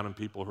not down on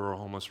people who are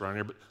homeless around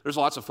here, but there's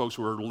lots of folks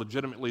who are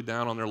legitimately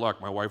down on their luck.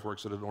 My wife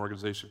works at an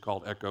organization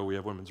called ECHO. We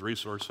have Women's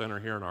Resource Center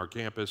here on our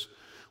campus.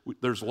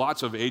 There's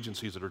lots of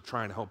agencies that are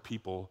trying to help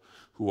people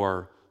who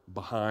are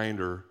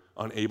behind or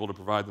unable to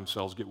provide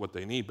themselves get what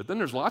they need. But then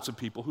there's lots of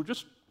people who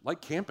just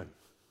like camping.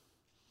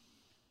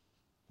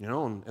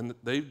 And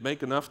they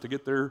make enough to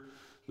get their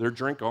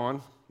drink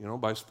on,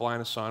 by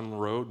flying a sign on the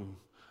road. And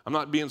I'm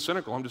not being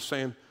cynical. I'm just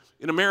saying,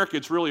 in America,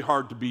 it's really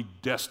hard to be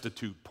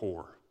destitute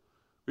poor.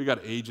 We got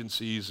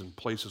agencies and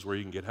places where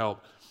you can get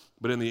help.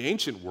 But in the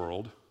ancient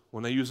world,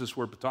 when they use this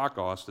word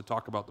patakos to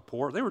talk about the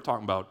poor, they were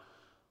talking about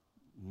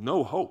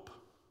no hope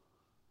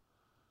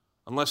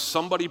unless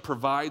somebody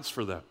provides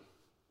for them.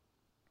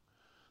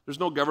 There's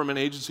no government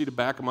agency to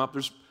back them up.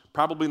 There's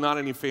probably not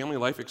any family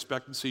life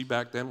expectancy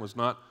back then was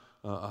not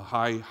a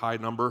high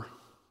number.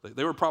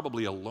 They were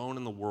probably alone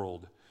in the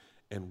world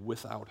and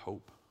without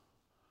hope.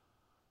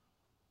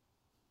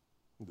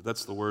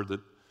 That's the word that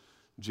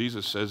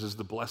Jesus says is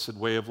the blessed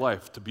way of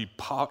life, to be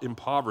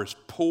impoverished,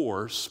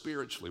 poor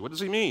spiritually. What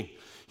does he mean?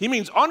 He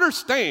means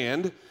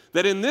understand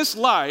that in this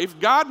life,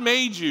 God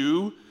made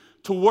you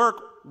to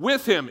work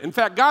with him. In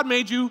fact, God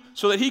made you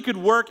so that he could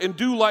work and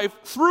do life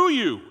through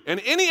you.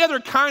 And any other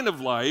kind of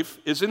life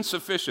is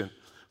insufficient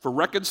for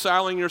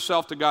reconciling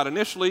yourself to God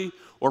initially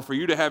or for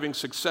you to having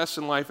success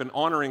in life and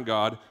honoring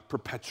God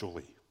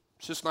perpetually.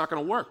 It's just not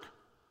going to work.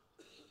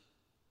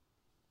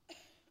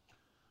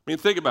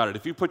 Think about it.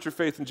 If you put your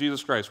faith in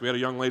Jesus Christ, we had a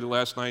young lady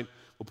last night.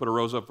 We'll put a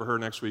rose up for her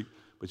next week.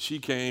 But she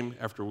came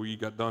after we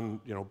got done,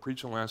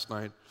 preaching last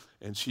night,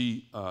 and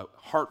she,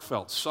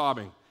 heartfelt,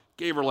 sobbing,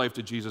 gave her life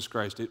to Jesus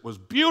Christ. It was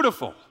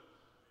beautiful.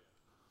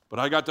 But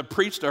I got to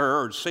preach to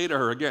her or say to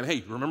her again,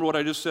 hey, remember what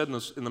I just said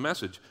in the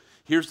message?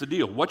 Here's the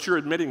deal. What you're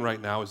admitting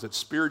right now is that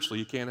spiritually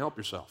you can't help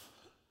yourself.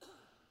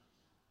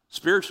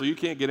 Spiritually, you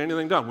can't get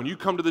anything done. When you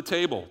come to the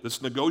table,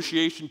 this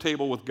negotiation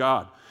table with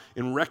God,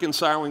 in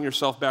reconciling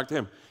yourself back to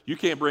Him, you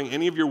can't bring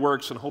any of your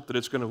works and hope that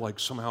it's going to like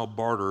somehow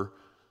barter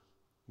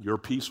your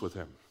peace with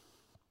Him.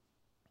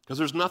 Because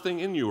there's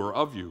nothing in you or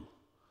of you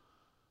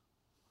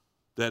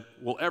that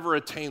will ever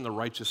attain the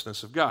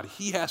righteousness of God.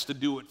 He has to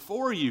do it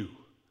for you.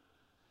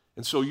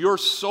 And so your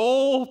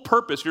sole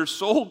purpose, your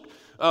sole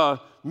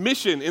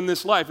mission in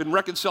this life, in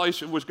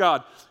reconciliation with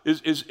God,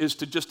 is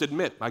to just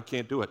admit, I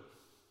can't do it.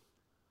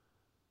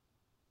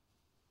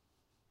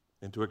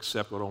 And to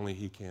accept what only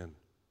He can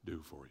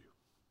do for you.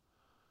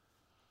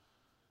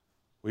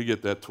 We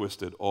get that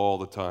twisted all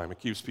the time. It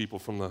keeps people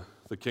from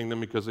the kingdom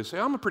because they say,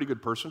 I'm a pretty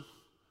good person.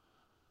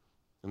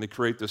 And they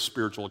create this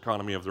spiritual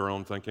economy of their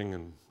own thinking,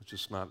 and it's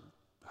just not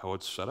how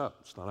it's set up.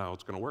 It's not how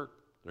it's going to work.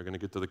 They're going to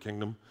get to the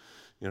kingdom,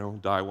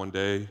 die one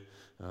day,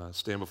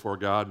 stand before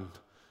God,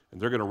 and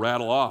they're going to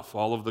rattle off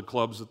all of the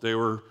clubs that they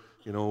were,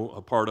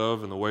 a part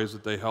of and the ways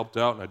that they helped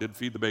out. And I did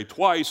feed the bay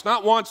twice,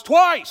 not once,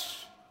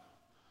 twice.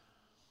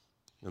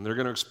 And they're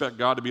going to expect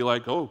God to be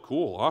like, oh,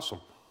 cool,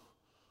 awesome.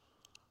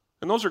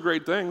 And those are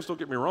great things, don't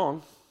get me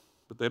wrong,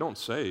 but they don't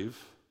save.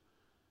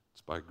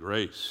 It's by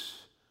grace,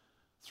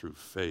 through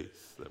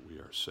faith, that we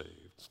are saved.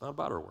 It's not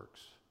about our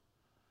works.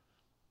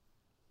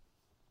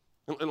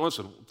 And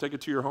listen, take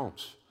it to your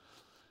homes.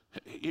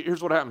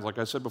 Here's what happens, like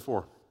I said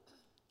before.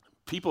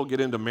 People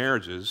get into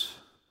marriages,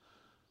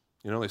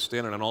 they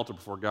stand at an altar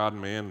before God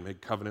and man and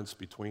make covenants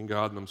between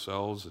God and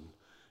themselves,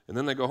 and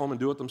then they go home and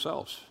do it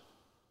themselves.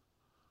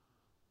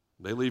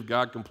 They leave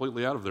God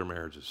completely out of their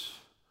marriages.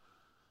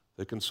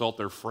 They consult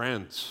their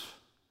friends,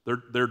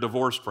 their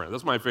divorced friends.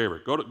 That's my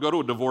favorite. Go to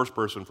a divorced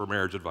person for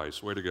marriage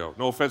advice. Way to go.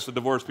 No offense to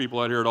divorced people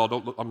out here at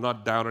all. I'm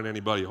not down on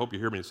anybody. I hope you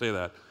hear me say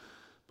that.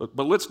 But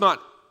let's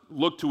not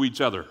look to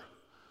each other.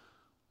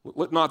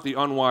 Let not the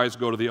unwise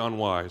go to the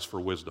unwise for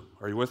wisdom.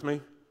 Are you with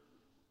me?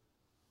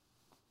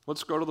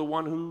 Let's go to the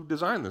one who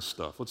designed this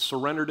stuff. Let's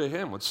surrender to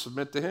Him. Let's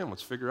submit to Him.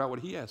 Let's figure out what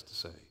He has to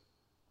say.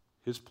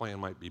 His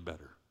plan might be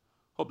better.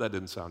 Hope that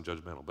didn't sound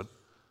judgmental, but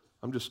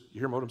you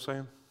hear what I'm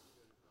saying?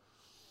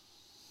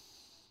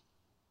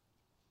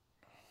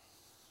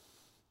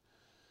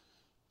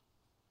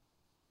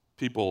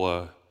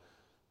 People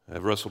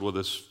have wrestled with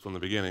this from the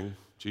beginning.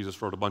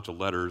 Jesus wrote a bunch of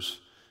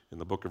letters in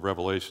the book of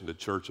Revelation to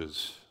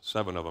churches,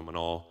 7 of them in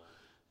all.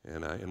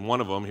 And in one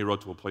of them, He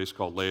wrote to a place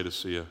called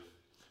Laodicea.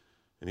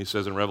 And He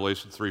says in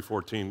Revelation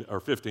 3:14 or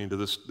 15 to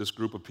this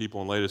group of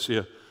people in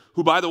Laodicea,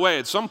 who, by the way,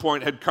 at some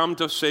point had come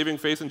to saving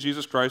faith in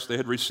Jesus Christ. They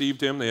had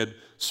received Him. They had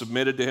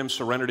submitted to Him,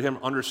 surrendered to Him,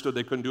 understood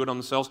they couldn't do it on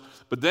themselves.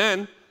 But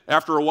then,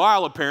 after a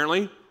while,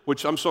 apparently,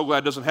 which I'm so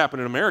glad doesn't happen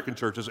in American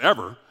churches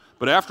ever,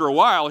 but after a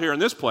while here in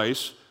this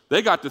place,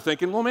 they got to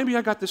thinking, well, maybe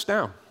I got this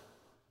down.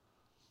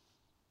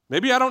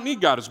 Maybe I don't need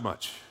God as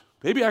much.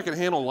 Maybe I can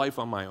handle life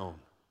on my own.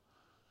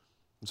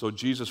 And so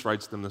Jesus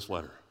writes them this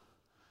letter.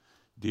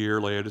 Dear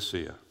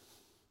Laodicea,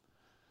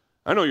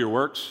 I know your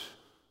works.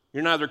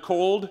 You're neither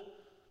cold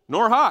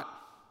nor hot.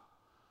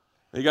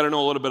 You got to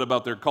know a little bit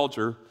about their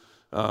culture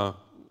to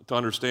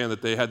understand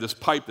that they had this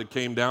pipe that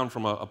came down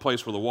from a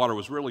place where the water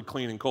was really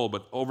clean and cold,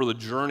 but over the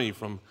journey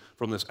from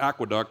this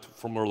aqueduct,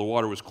 from where the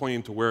water was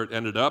clean to where it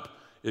ended up,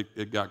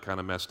 it got kind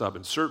of messed up,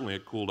 and certainly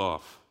it cooled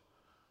off.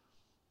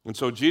 And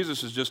so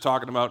Jesus is just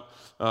talking about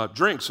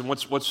drinks and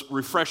what's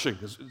refreshing.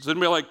 Does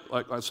anybody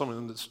like someone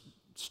in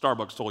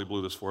Starbucks totally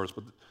blew this for us,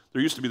 but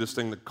there used to be this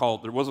thing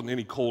there wasn't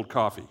any cold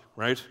coffee,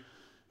 right?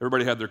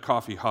 Everybody had their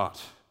coffee hot.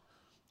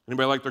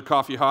 Anybody like their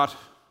coffee hot?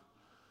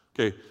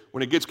 Okay,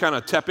 when it gets kind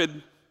of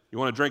tepid, you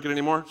want to drink it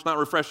anymore? It's not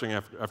refreshing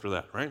after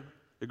that, right?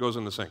 It goes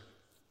in the sink.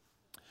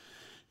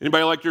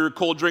 Anybody like your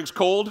cold drinks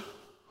cold?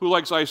 Who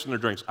likes ice in their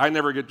drinks?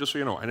 Just so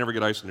you know, I never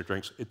get ice in their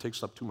drinks. It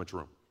takes up too much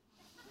room.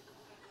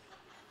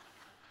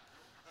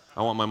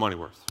 I want my money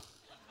worth.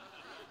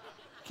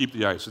 Keep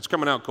the ice. It's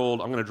coming out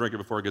cold. I'm going to drink it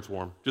before it gets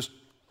warm. Just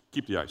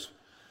keep the ice.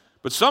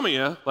 But some of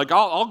you, like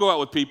I'll go out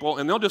with people,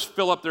 and they'll just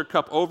fill up their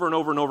cup over and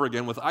over and over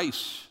again with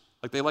ice.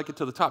 Like they like it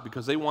to the top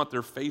because they want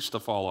their face to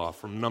fall off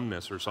from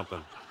numbness or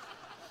something.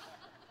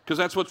 Because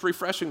that's what's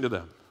refreshing to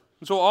them.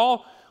 And so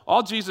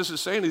all Jesus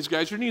is saying to these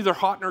guys, you're neither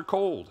hot nor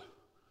cold.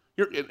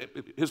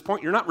 His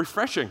point, you're not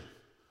refreshing.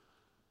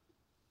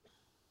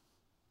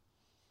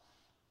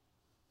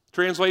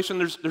 Translation,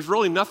 there's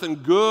really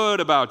nothing good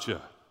about you.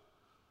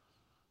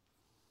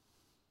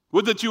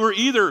 Would that you were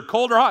either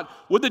cold or hot.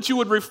 Would that you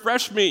would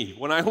refresh me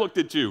when I looked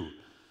at you.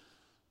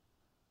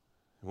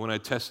 When I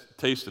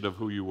tasted of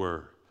who you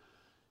were.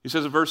 He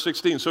says in verse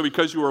 16, so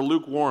because you are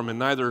lukewarm and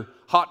neither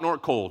hot nor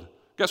cold,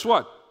 guess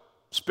what?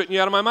 Spitting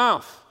you out of my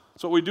mouth.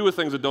 That's what we do with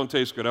things that don't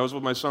taste good. I was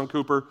with my son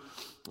Cooper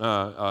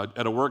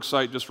at a work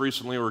site just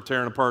recently. We were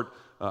tearing apart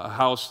a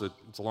house.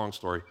 It's a long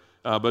story.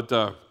 But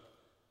there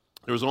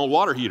was an old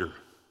water heater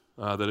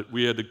that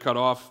we had to cut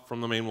off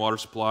from the main water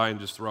supply and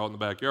just throw out in the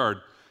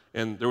backyard.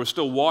 And there was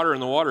still water in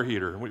the water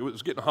heater. It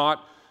was getting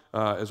hot.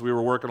 as we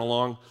were working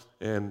along.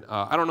 And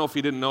I don't know if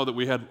he didn't know that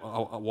we had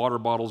water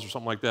bottles or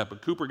something like that,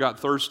 but Cooper got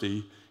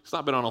thirsty. He's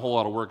not been on a whole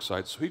lot of work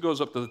sites. So he goes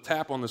up to the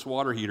tap on this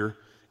water heater,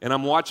 and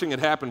I'm watching it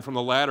happen from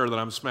the ladder that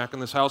I'm smacking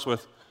this house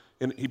with.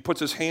 And he puts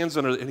his hands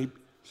in it, and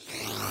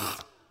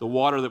the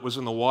water that was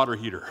in the water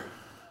heater.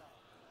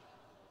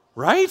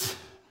 Right?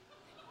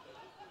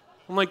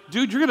 I'm like,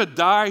 dude, you're going to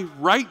die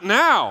right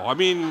now. I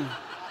mean,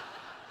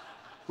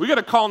 we got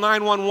to call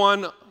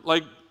 911,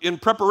 like, in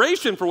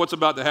preparation for what's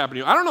about to happen to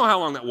you. I don't know how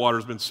long that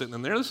water's been sitting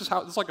in there. This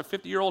is like a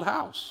 50-year-old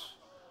house.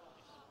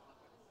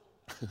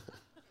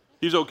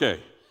 He's okay.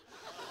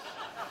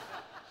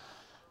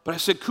 But I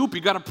said, Coop,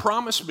 you got to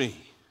promise me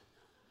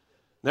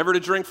never to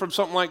drink from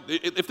something like,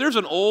 if there's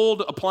an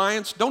old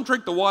appliance, don't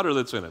drink the water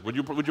that's in it. Would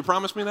you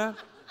promise me that?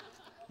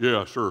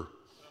 Yeah, sure.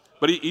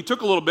 But he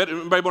took a little bit.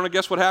 Anybody want to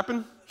guess what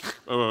happened?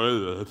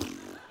 Yeah,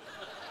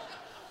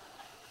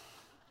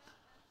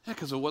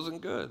 because it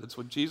wasn't good. That's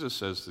what Jesus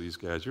says to these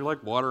guys. You're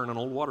like water in an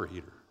old water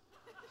heater.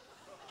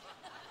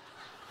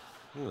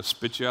 I'm going to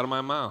spit you out of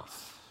my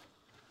mouth.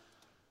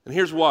 And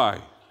here's why.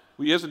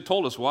 He hasn't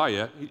told us why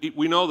yet.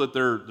 We know that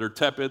they're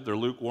tepid, they're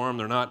lukewarm,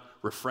 they're not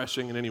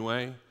refreshing in any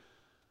way.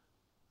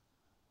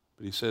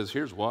 But he says,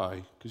 here's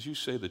why. Because you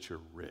say that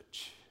you're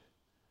rich.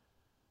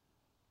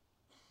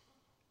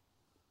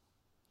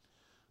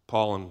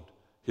 Paul in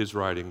his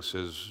writing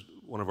says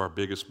one of our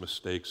biggest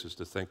mistakes is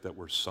to think that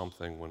we're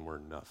something when we're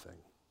nothing.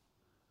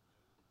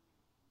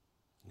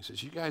 He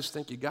says, you guys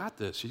think you got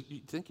this. You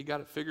think you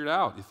got it figured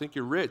out. You think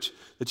you're rich,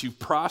 that you've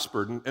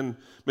prospered. And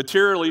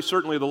materially,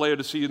 certainly the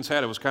Laodiceans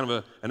had. It was kind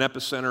of an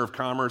epicenter of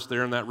commerce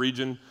there in that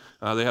region.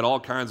 They had all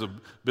kinds of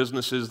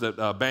businesses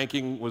that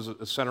banking was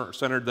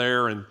centered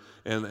there. And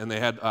they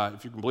had,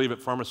 if you can believe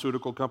it,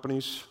 pharmaceutical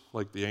companies,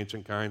 like the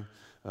ancient kind.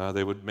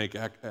 They would make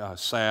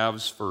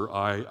salves for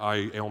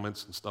eye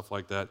ailments and stuff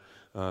like that.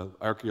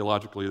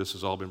 Archaeologically, this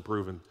has all been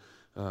proven.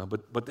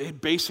 But they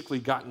had basically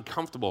gotten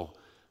comfortable,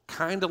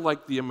 kind of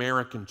like the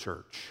American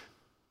church.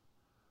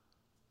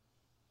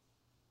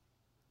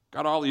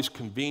 Got all these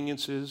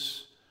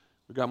conveniences.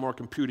 We got more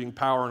computing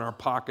power in our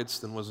pockets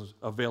than was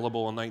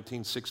available in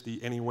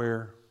 1960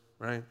 anywhere,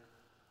 right?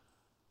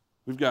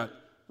 We've got,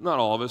 not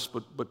all of us,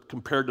 but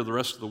compared to the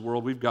rest of the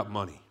world, we've got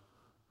money.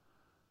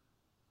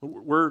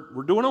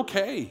 We're doing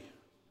okay.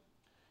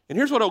 And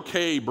here's what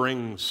okay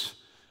brings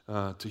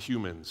to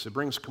humans. It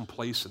brings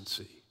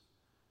complacency.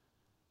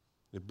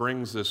 It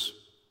brings this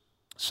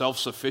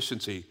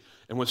self-sufficiency.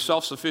 And with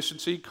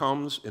self-sufficiency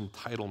comes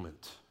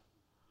entitlement.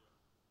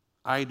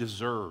 I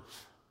deserve.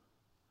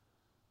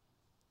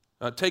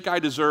 Take I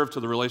deserve to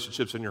the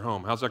relationships in your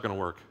home. How's that going to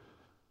work?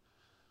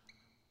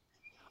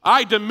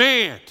 I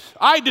demand.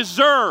 I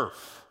deserve.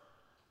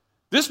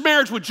 This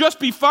marriage would just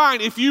be fine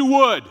if you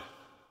would.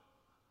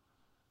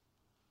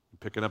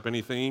 Picking up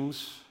any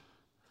themes?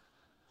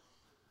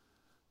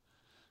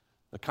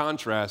 Now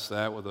contrast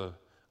that with a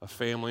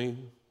family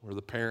where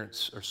the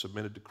parents are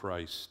submitted to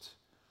Christ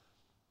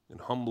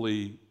and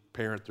humbly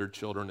parent their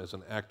children as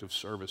an act of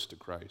service to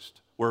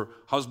Christ, where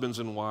husbands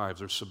and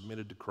wives are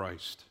submitted to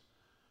Christ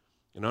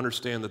and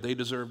understand that they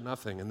deserve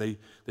nothing, and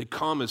they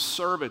come as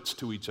servants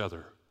to each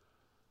other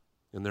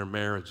in their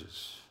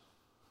marriages.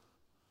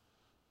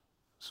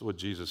 This is what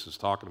Jesus is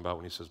talking about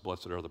when he says,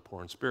 blessed are the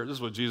poor in spirit. This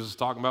is what Jesus is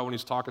talking about when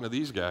he's talking to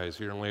these guys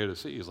here in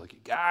Laodicea. He's like, you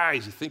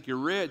guys, you think you're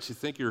rich, you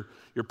think you're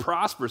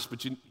prosperous,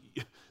 but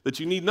that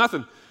you need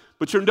nothing.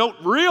 But you don't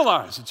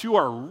realize that you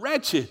are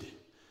wretched,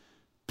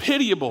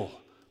 pitiable,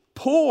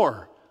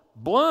 poor,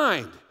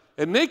 blind,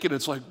 and naked.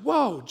 It's like,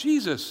 whoa,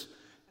 Jesus,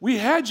 we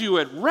had you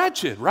at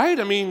wretched, right?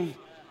 I mean,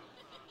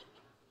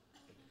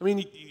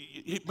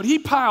 but he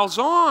piles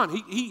on.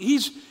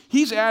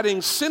 He's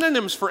adding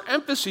synonyms for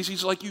emphasis.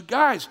 He's like, you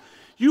guys,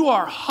 you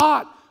are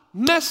hot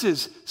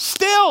messes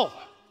still.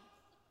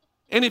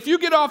 And if you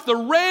get off the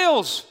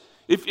rails,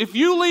 if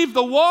you leave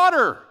the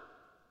water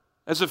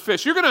as a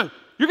fish, you're gonna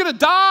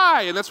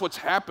die. And that's what's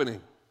happening.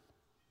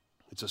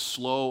 It's a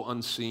slow,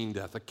 unseen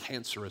death, a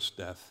cancerous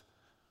death.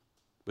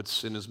 But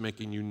sin is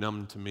making you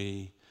numb to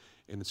me,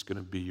 and it's going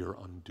to be your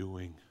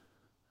undoing.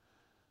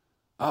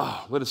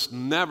 Let us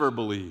never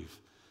believe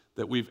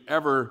that we've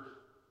ever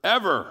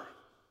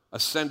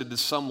ascended to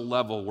some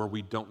level where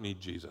we don't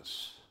need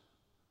Jesus.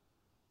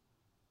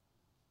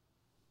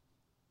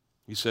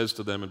 He says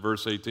to them in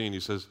verse 18, he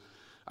says,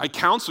 I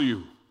counsel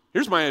you,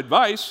 here's my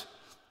advice,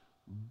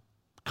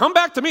 come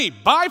back to me,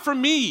 buy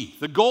from me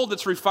the gold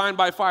that's refined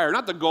by fire,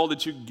 not the gold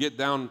that you can get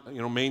down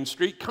Main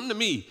Street. Come to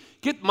me,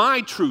 get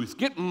my truth,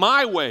 get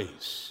my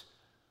ways.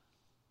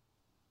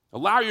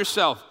 Allow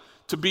yourself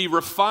to be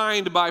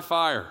refined by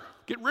fire.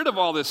 Get rid of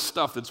all this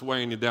stuff that's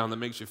weighing you down that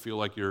makes you feel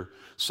like you're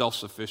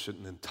self-sufficient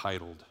and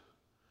entitled.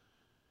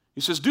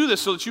 He says, do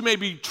this so that you may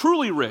be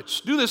truly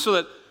rich. Do this so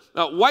that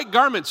white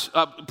garments,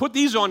 put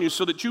these on you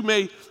so that you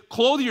may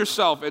clothe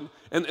yourself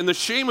and the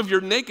shame of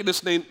your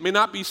nakedness may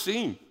not be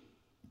seen.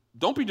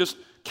 Don't be just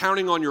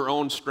counting on your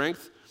own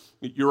strength,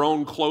 your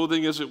own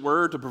clothing, as it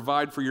were, to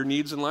provide for your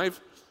needs in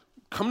life.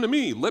 Come to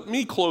me. Let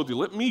me clothe you.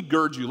 Let me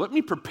gird you. Let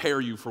me prepare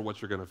you for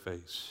what you're going to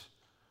face.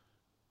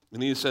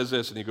 And he says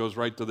this, and he goes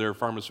right to their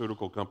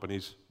pharmaceutical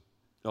companies.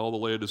 All the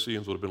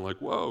Laodiceans would have been like,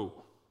 whoa.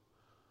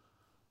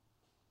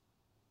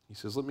 He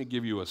says, let me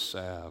give you a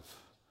salve,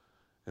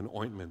 an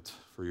ointment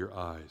for your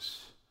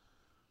eyes,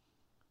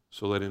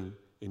 so that in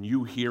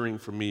you hearing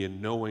from me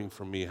and knowing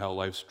from me how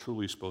life's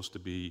truly supposed to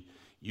be,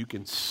 you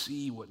can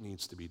see what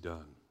needs to be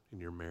done in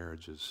your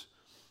marriages.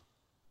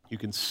 You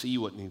can see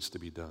what needs to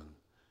be done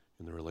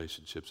in the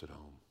relationships at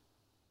home.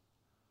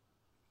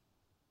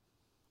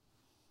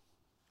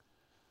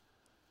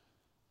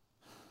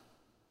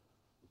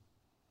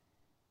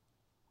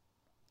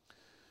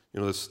 You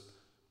know, this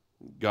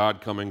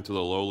God coming to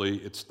the lowly,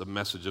 it's the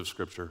message of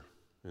Scripture.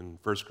 In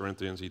 1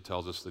 Corinthians, he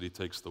tells us that he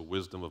takes the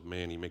wisdom of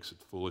man, he makes it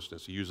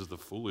foolishness. He uses the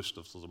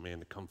foolishness of man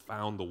to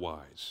confound the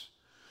wise.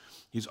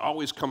 He's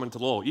always coming to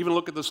the low. Even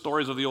look at the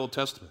stories of the Old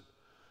Testament.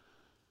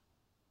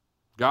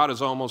 God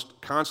is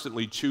almost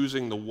constantly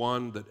choosing the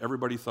one that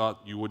everybody thought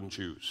you wouldn't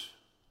choose.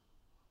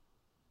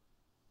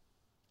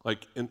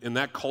 Like in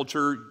that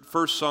culture,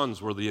 first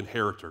sons were the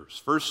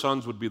inheritors. First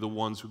sons would be the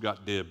ones who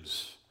got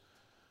dibs.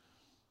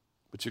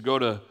 But you go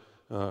to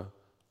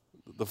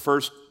the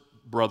first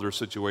brother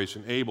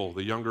situation, Abel,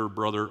 the younger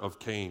brother of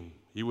Cain.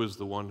 He was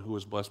the one who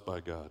was blessed by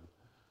God.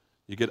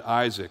 You get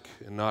Isaac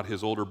and not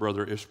his older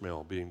brother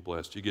Ishmael being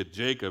blessed. You get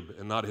Jacob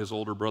and not his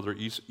older brother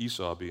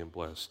Esau being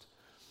blessed.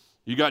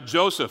 You got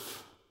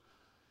Joseph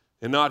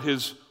and not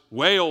his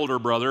way older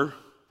brother,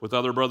 with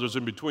other brothers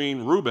in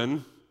between,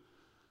 Reuben,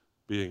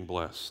 being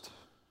blessed.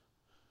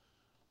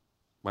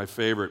 My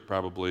favorite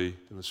probably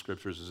in the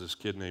scriptures is this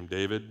kid named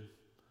David.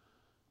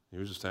 He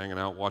was just hanging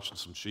out watching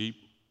some sheep.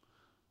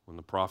 When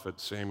the prophet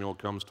Samuel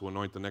comes to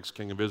anoint the next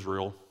king of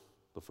Israel,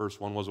 the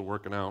first one wasn't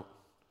working out.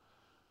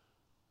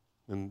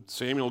 And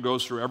Samuel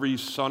goes through every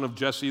son of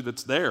Jesse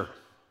that's there.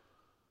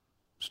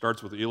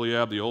 Starts with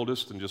Eliab, the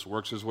oldest, and just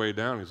works his way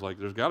down. He's like,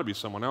 there's got to be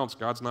someone else.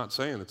 God's not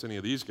saying it's any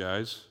of these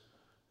guys.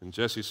 And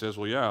Jesse says,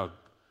 well, yeah,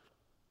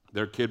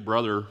 their kid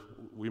brother,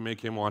 we make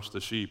him watch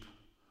the sheep.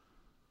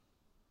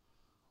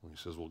 And he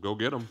says, well, go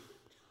get him.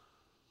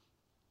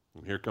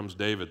 And here comes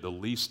David, the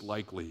least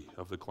likely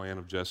of the clan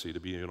of Jesse to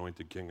be the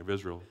anointed king of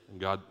Israel. And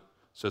God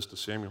says to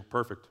Samuel,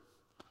 perfect.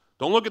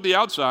 Don't look at the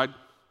outside.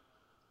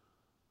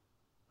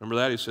 Remember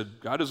that? He said,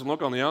 God doesn't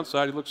look on the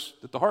outside, he looks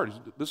at the heart.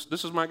 This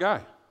is my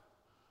guy.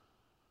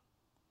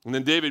 And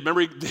then David,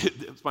 remember,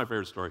 it's my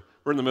favorite story.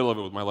 We're in the middle of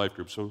it with my life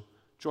group, so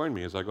join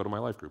me as I go to my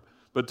life group.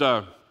 But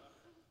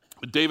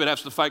David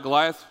has to fight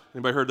Goliath.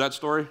 Anybody heard that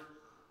story?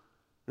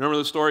 Remember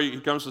the story? He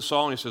comes to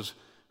Saul and he says,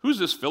 who's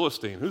this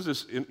Philistine? Who's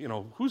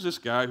this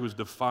guy who's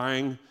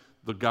defying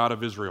the God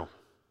of Israel?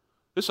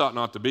 This ought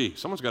not to be.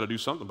 Someone's got to do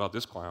something about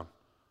this clown.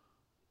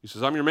 He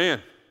says, I'm your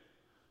man.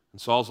 And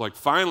Saul's like,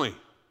 finally.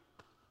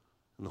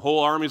 In the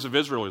whole armies of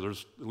Israel,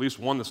 there's at least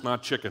one that's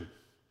not chicken.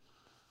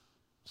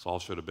 Saul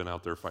should have been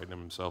out there fighting him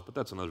himself, but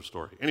that's another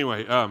story.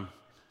 Anyway,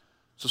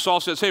 so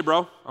Saul says, hey,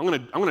 bro, I'm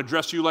gonna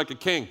dress you like a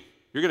king.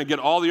 You're going to get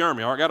all the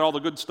army. I got all the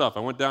good stuff. I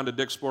went down to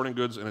Dick's Sporting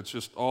Goods, and it's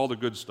just all the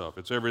good stuff.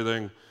 It's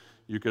everything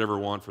you could ever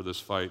want for this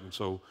fight. And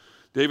so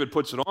David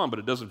puts it on, but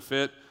it doesn't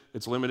fit.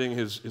 It's limiting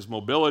his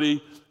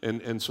mobility.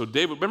 And so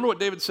David, remember what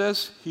David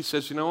says? He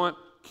says, you know what?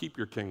 Keep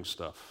your king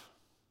stuff.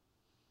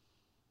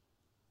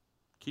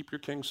 Keep your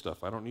king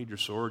stuff. I don't need your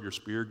sword, your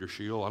spear, your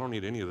shield. I don't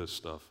need any of this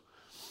stuff.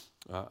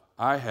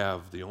 I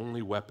have the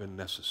only weapon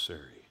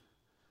necessary,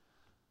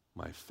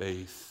 my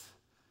faith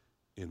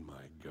in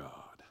my God.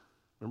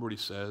 Remember what he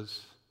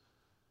says?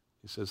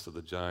 He says to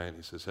the giant,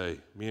 he says, hey,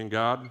 me and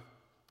God,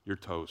 you're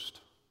toast.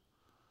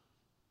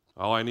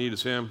 All I need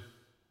is him.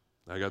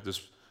 I got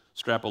this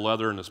strap of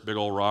leather and this big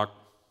old rock,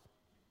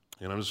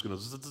 and I'm just going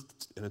to,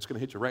 and it's going to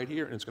hit you right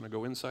here, and it's going to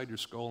go inside your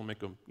skull and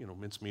make a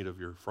mincemeat of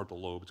your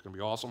frontal lobe. It's going to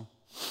be awesome.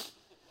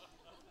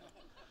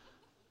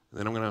 And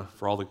then I'm going to,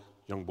 for all the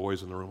young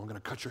boys in the room, I'm going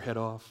to cut your head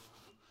off.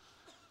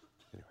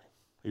 Anyway,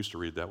 I used to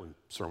read that when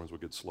sermons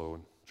would get slow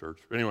in church.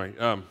 But anyway,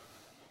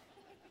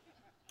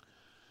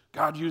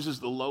 God uses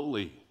the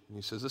lowly, and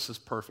he says, this is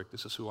perfect.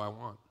 This is who I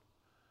want.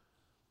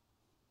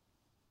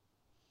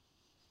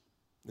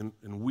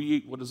 And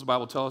we, what does the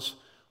Bible tell us?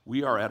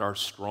 We are at our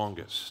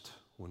strongest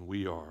when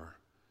we are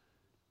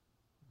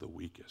the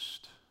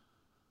weakest.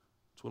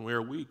 It's when we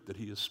are weak that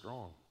he is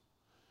strong.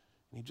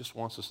 And he just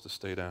wants us to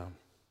stay down.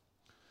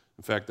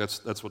 In fact,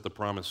 that's what the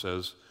promise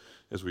says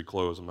as we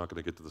close. I'm not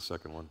going to get to the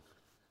second one.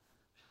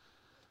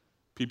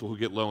 People who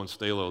get low and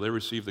stay low, they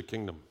receive the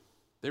kingdom.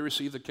 They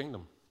receive the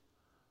kingdom.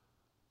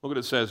 Look what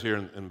it says here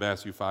in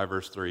Matthew 5,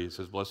 verse 3. It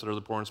says, blessed are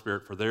the poor in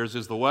spirit, for theirs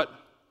is the what?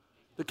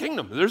 The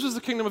kingdom. Theirs is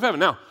the kingdom of heaven.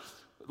 Now,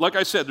 like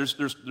I said, there's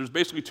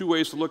basically two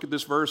ways to look at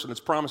this verse and its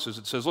promises.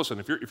 It says, listen,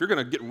 if you're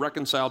going to get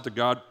reconciled to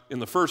God in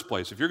the first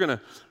place, if you're going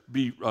to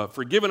be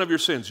forgiven of your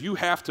sins, you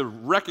have to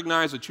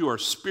recognize that you are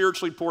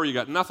spiritually poor. You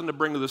got nothing to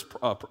bring to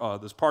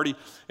this party,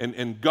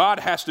 and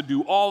God has to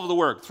do all of the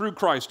work through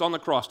Christ on the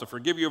cross to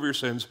forgive you of your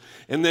sins.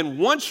 And then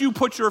once you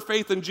put your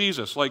faith in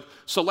Jesus, like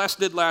Celeste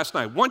did last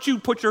night, once you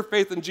put your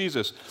faith in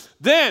Jesus,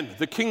 then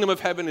the kingdom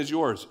of heaven is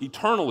yours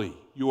eternally.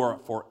 You are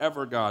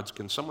forever God's.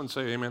 Can someone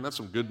say amen? That's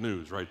some good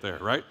news right there,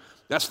 right?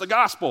 That's the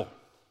gospel.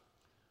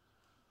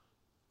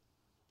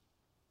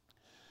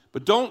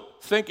 But don't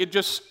think it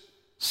just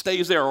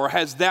stays there or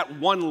has that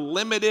one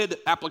limited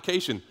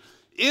application.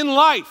 In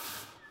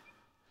life,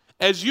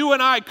 as you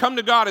and I come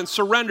to God and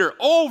surrender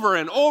over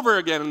and over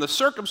again in the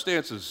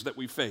circumstances that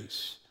we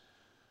face,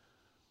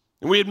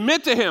 and we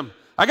admit to Him,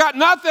 I got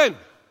nothing.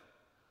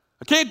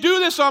 I can't do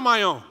this on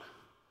my own.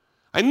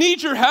 I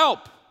need your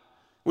help.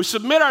 We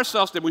submit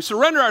ourselves to Him. We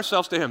surrender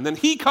ourselves to Him. Then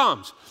He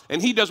comes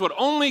and He does what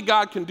only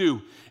God can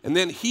do. And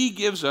then He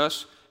gives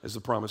us, as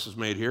the promise is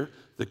made here,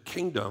 the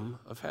kingdom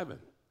of heaven.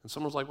 And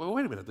someone's like, well,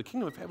 wait a minute. The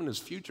kingdom of heaven is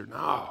future.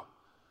 No.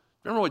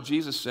 Remember what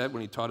Jesus said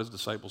when He taught His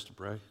disciples to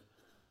pray?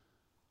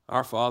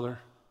 Our Father,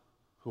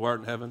 who art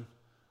in heaven,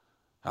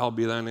 hallowed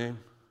be thy name.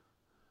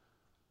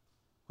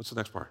 What's the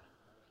next part?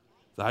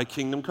 Thy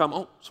kingdom come.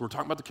 Oh, so we're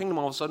talking about the kingdom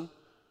all of a sudden.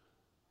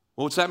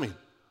 Well, what's that mean?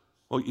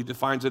 Well, He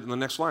defines it in the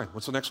next line.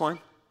 What's the next line?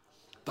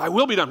 Thy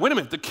will be done. Wait a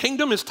minute. The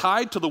kingdom is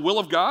tied to the will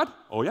of God?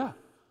 Oh, yeah.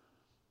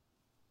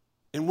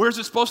 And where's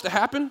it supposed to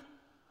happen?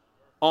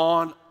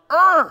 On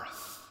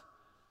earth,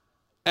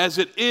 as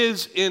it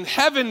is in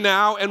heaven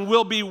now and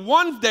will be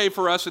one day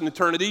for us in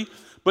eternity.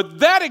 But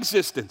that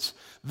existence,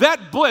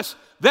 that bliss,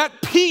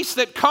 that peace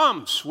that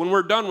comes when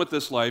we're done with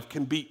this life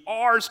can be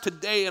ours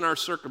today in our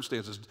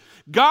circumstances.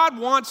 God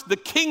wants the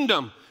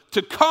kingdom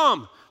to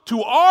come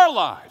to our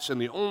lives.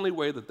 And the only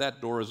way that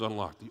that door is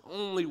unlocked, the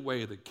only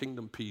way that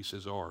kingdom peace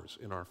is ours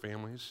in our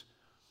families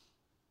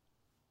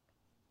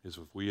is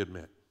if we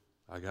admit,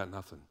 I got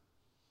nothing.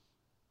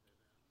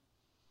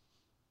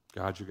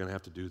 God, you're going to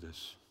have to do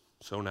this.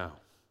 So now,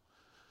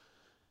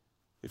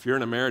 if you're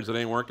in a marriage that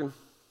ain't working,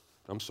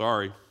 I'm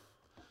sorry,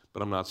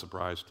 but I'm not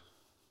surprised.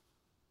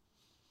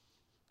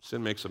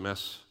 Sin makes a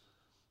mess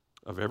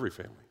of every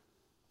family.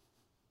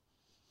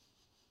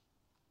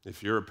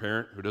 If you're a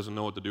parent who doesn't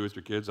know what to do with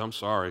your kids, I'm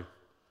sorry,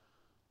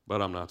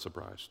 but I'm not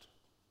surprised.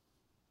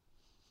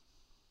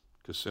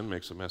 Because sin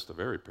makes a mess of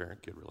every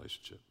parent-kid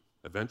relationship,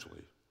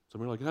 eventually.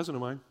 Some are like, it hasn't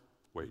in mine.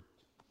 Wait.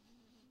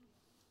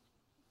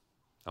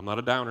 I'm not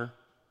a downer.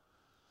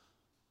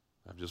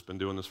 I've just been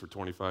doing this for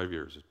 25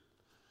 years.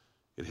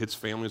 It hits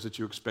families that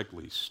you expect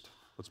least.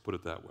 Let's put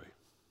it that way.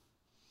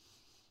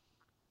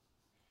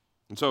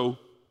 And so,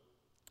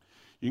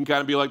 you can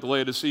kind of be like the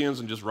Laodiceans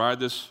and just ride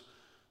this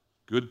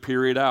good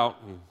period out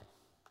and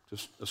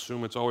just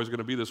assume it's always going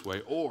to be this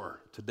way. Or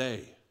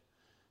today,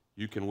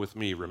 you can with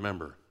me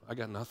remember, I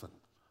got nothing.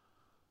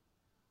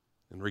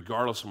 And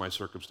regardless of my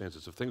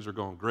circumstances, if things are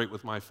going great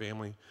with my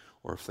family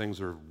or if things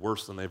are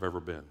worse than they've ever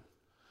been,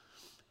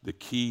 the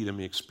key to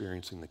me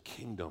experiencing the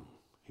kingdom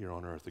here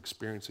on earth,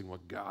 experiencing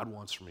what God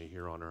wants for me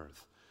here on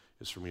earth,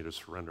 is for me to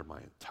surrender my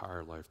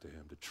entire life to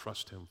Him, to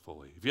trust Him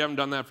fully. If you haven't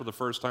done that for the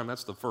first time,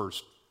 that's the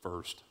first.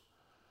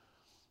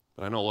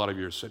 But I know a lot of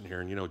you are sitting here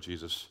and you know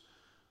Jesus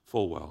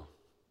full well.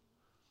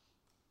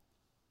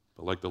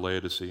 But like the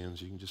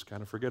Laodiceans, you can just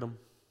kind of forget Him.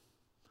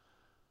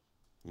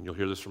 And you'll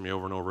hear this from me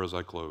over and over as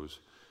I close.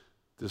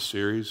 This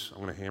series,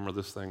 I'm going to hammer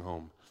this thing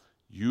home.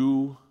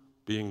 You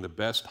being the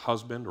best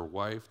husband or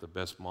wife, the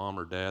best mom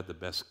or dad, the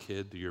best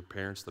kid to your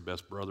parents, the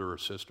best brother or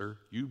sister,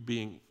 you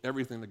being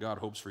everything that God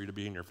hopes for you to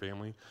be in your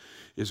family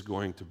is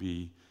going to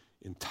be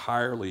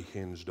entirely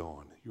hinged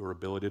on your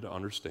ability to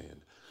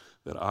understand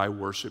that I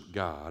worship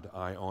God,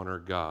 I honor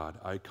God,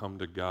 I come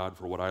to God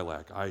for what I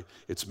lack.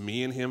 It's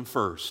me and Him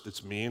first.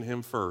 It's me and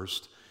Him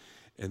first,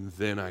 and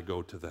then I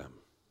go to them.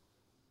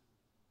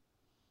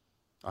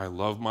 I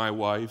love my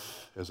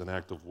wife as an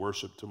act of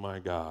worship to my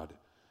God,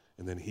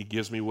 and then He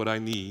gives me what I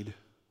need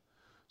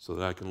so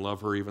that I can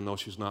love her even though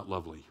she's not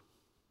lovely.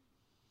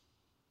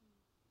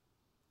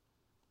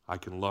 I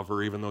can love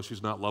her even though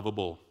she's not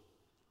lovable.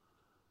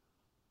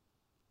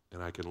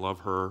 And I can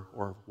love her,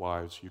 or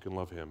wives, you can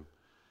love him,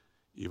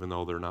 even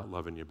though they're not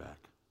loving you back.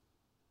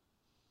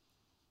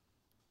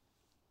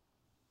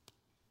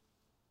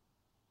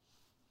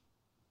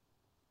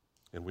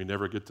 And we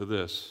never get to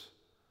this,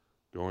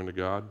 going to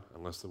God,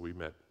 unless that we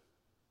met.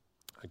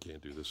 I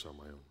can't do this on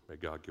my own. May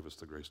God give us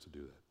the grace to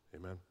do that.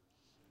 Amen?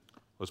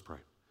 Let's pray.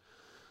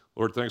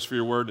 Lord, thanks for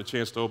your word and a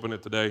chance to open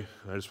it today.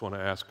 I just want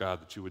to ask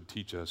God that you would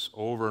teach us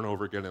over and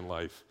over again in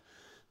life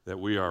that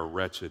we are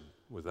wretched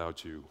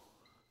without you,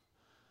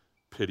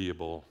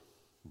 pitiable,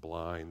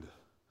 blind.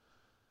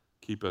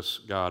 Keep us,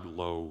 God,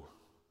 low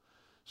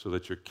so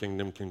that your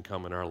kingdom can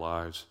come in our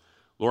lives.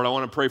 Lord, I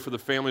want to pray for the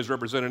families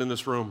represented in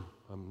this room.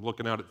 I'm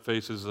looking out at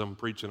faces as I'm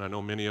preaching. I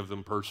know many of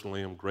them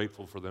personally. I'm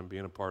grateful for them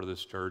being a part of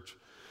this church.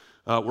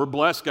 We're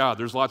blessed, God.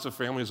 There's lots of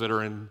families that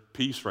are in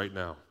peace right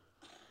now.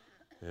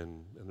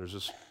 And there's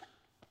just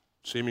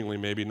seemingly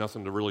maybe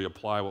nothing to really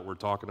apply what we're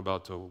talking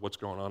about to what's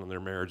going on in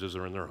their marriages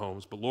or in their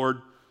homes. But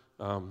Lord,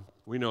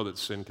 we know that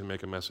sin can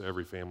make a mess of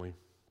every family.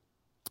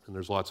 And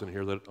there's lots in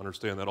here that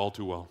understand that all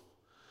too well.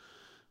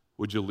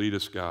 Would you lead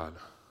us, God,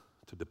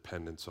 to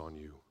dependence on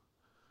you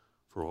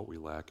for what we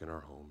lack in our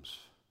homes?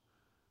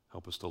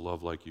 Help us to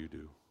love like you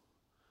do.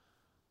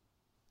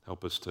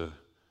 Help us to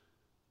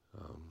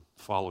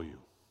follow you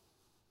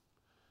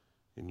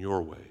in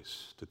your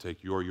ways, to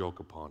take your yoke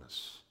upon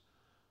us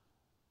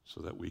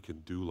so that we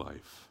can do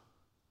life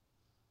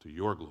to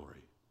your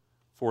glory,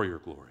 for your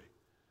glory,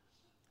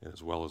 and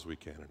as well as we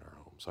can in our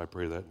homes. I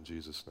pray that in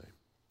Jesus' name.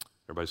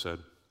 Everybody said,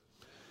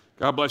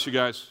 God bless you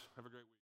guys. Have a great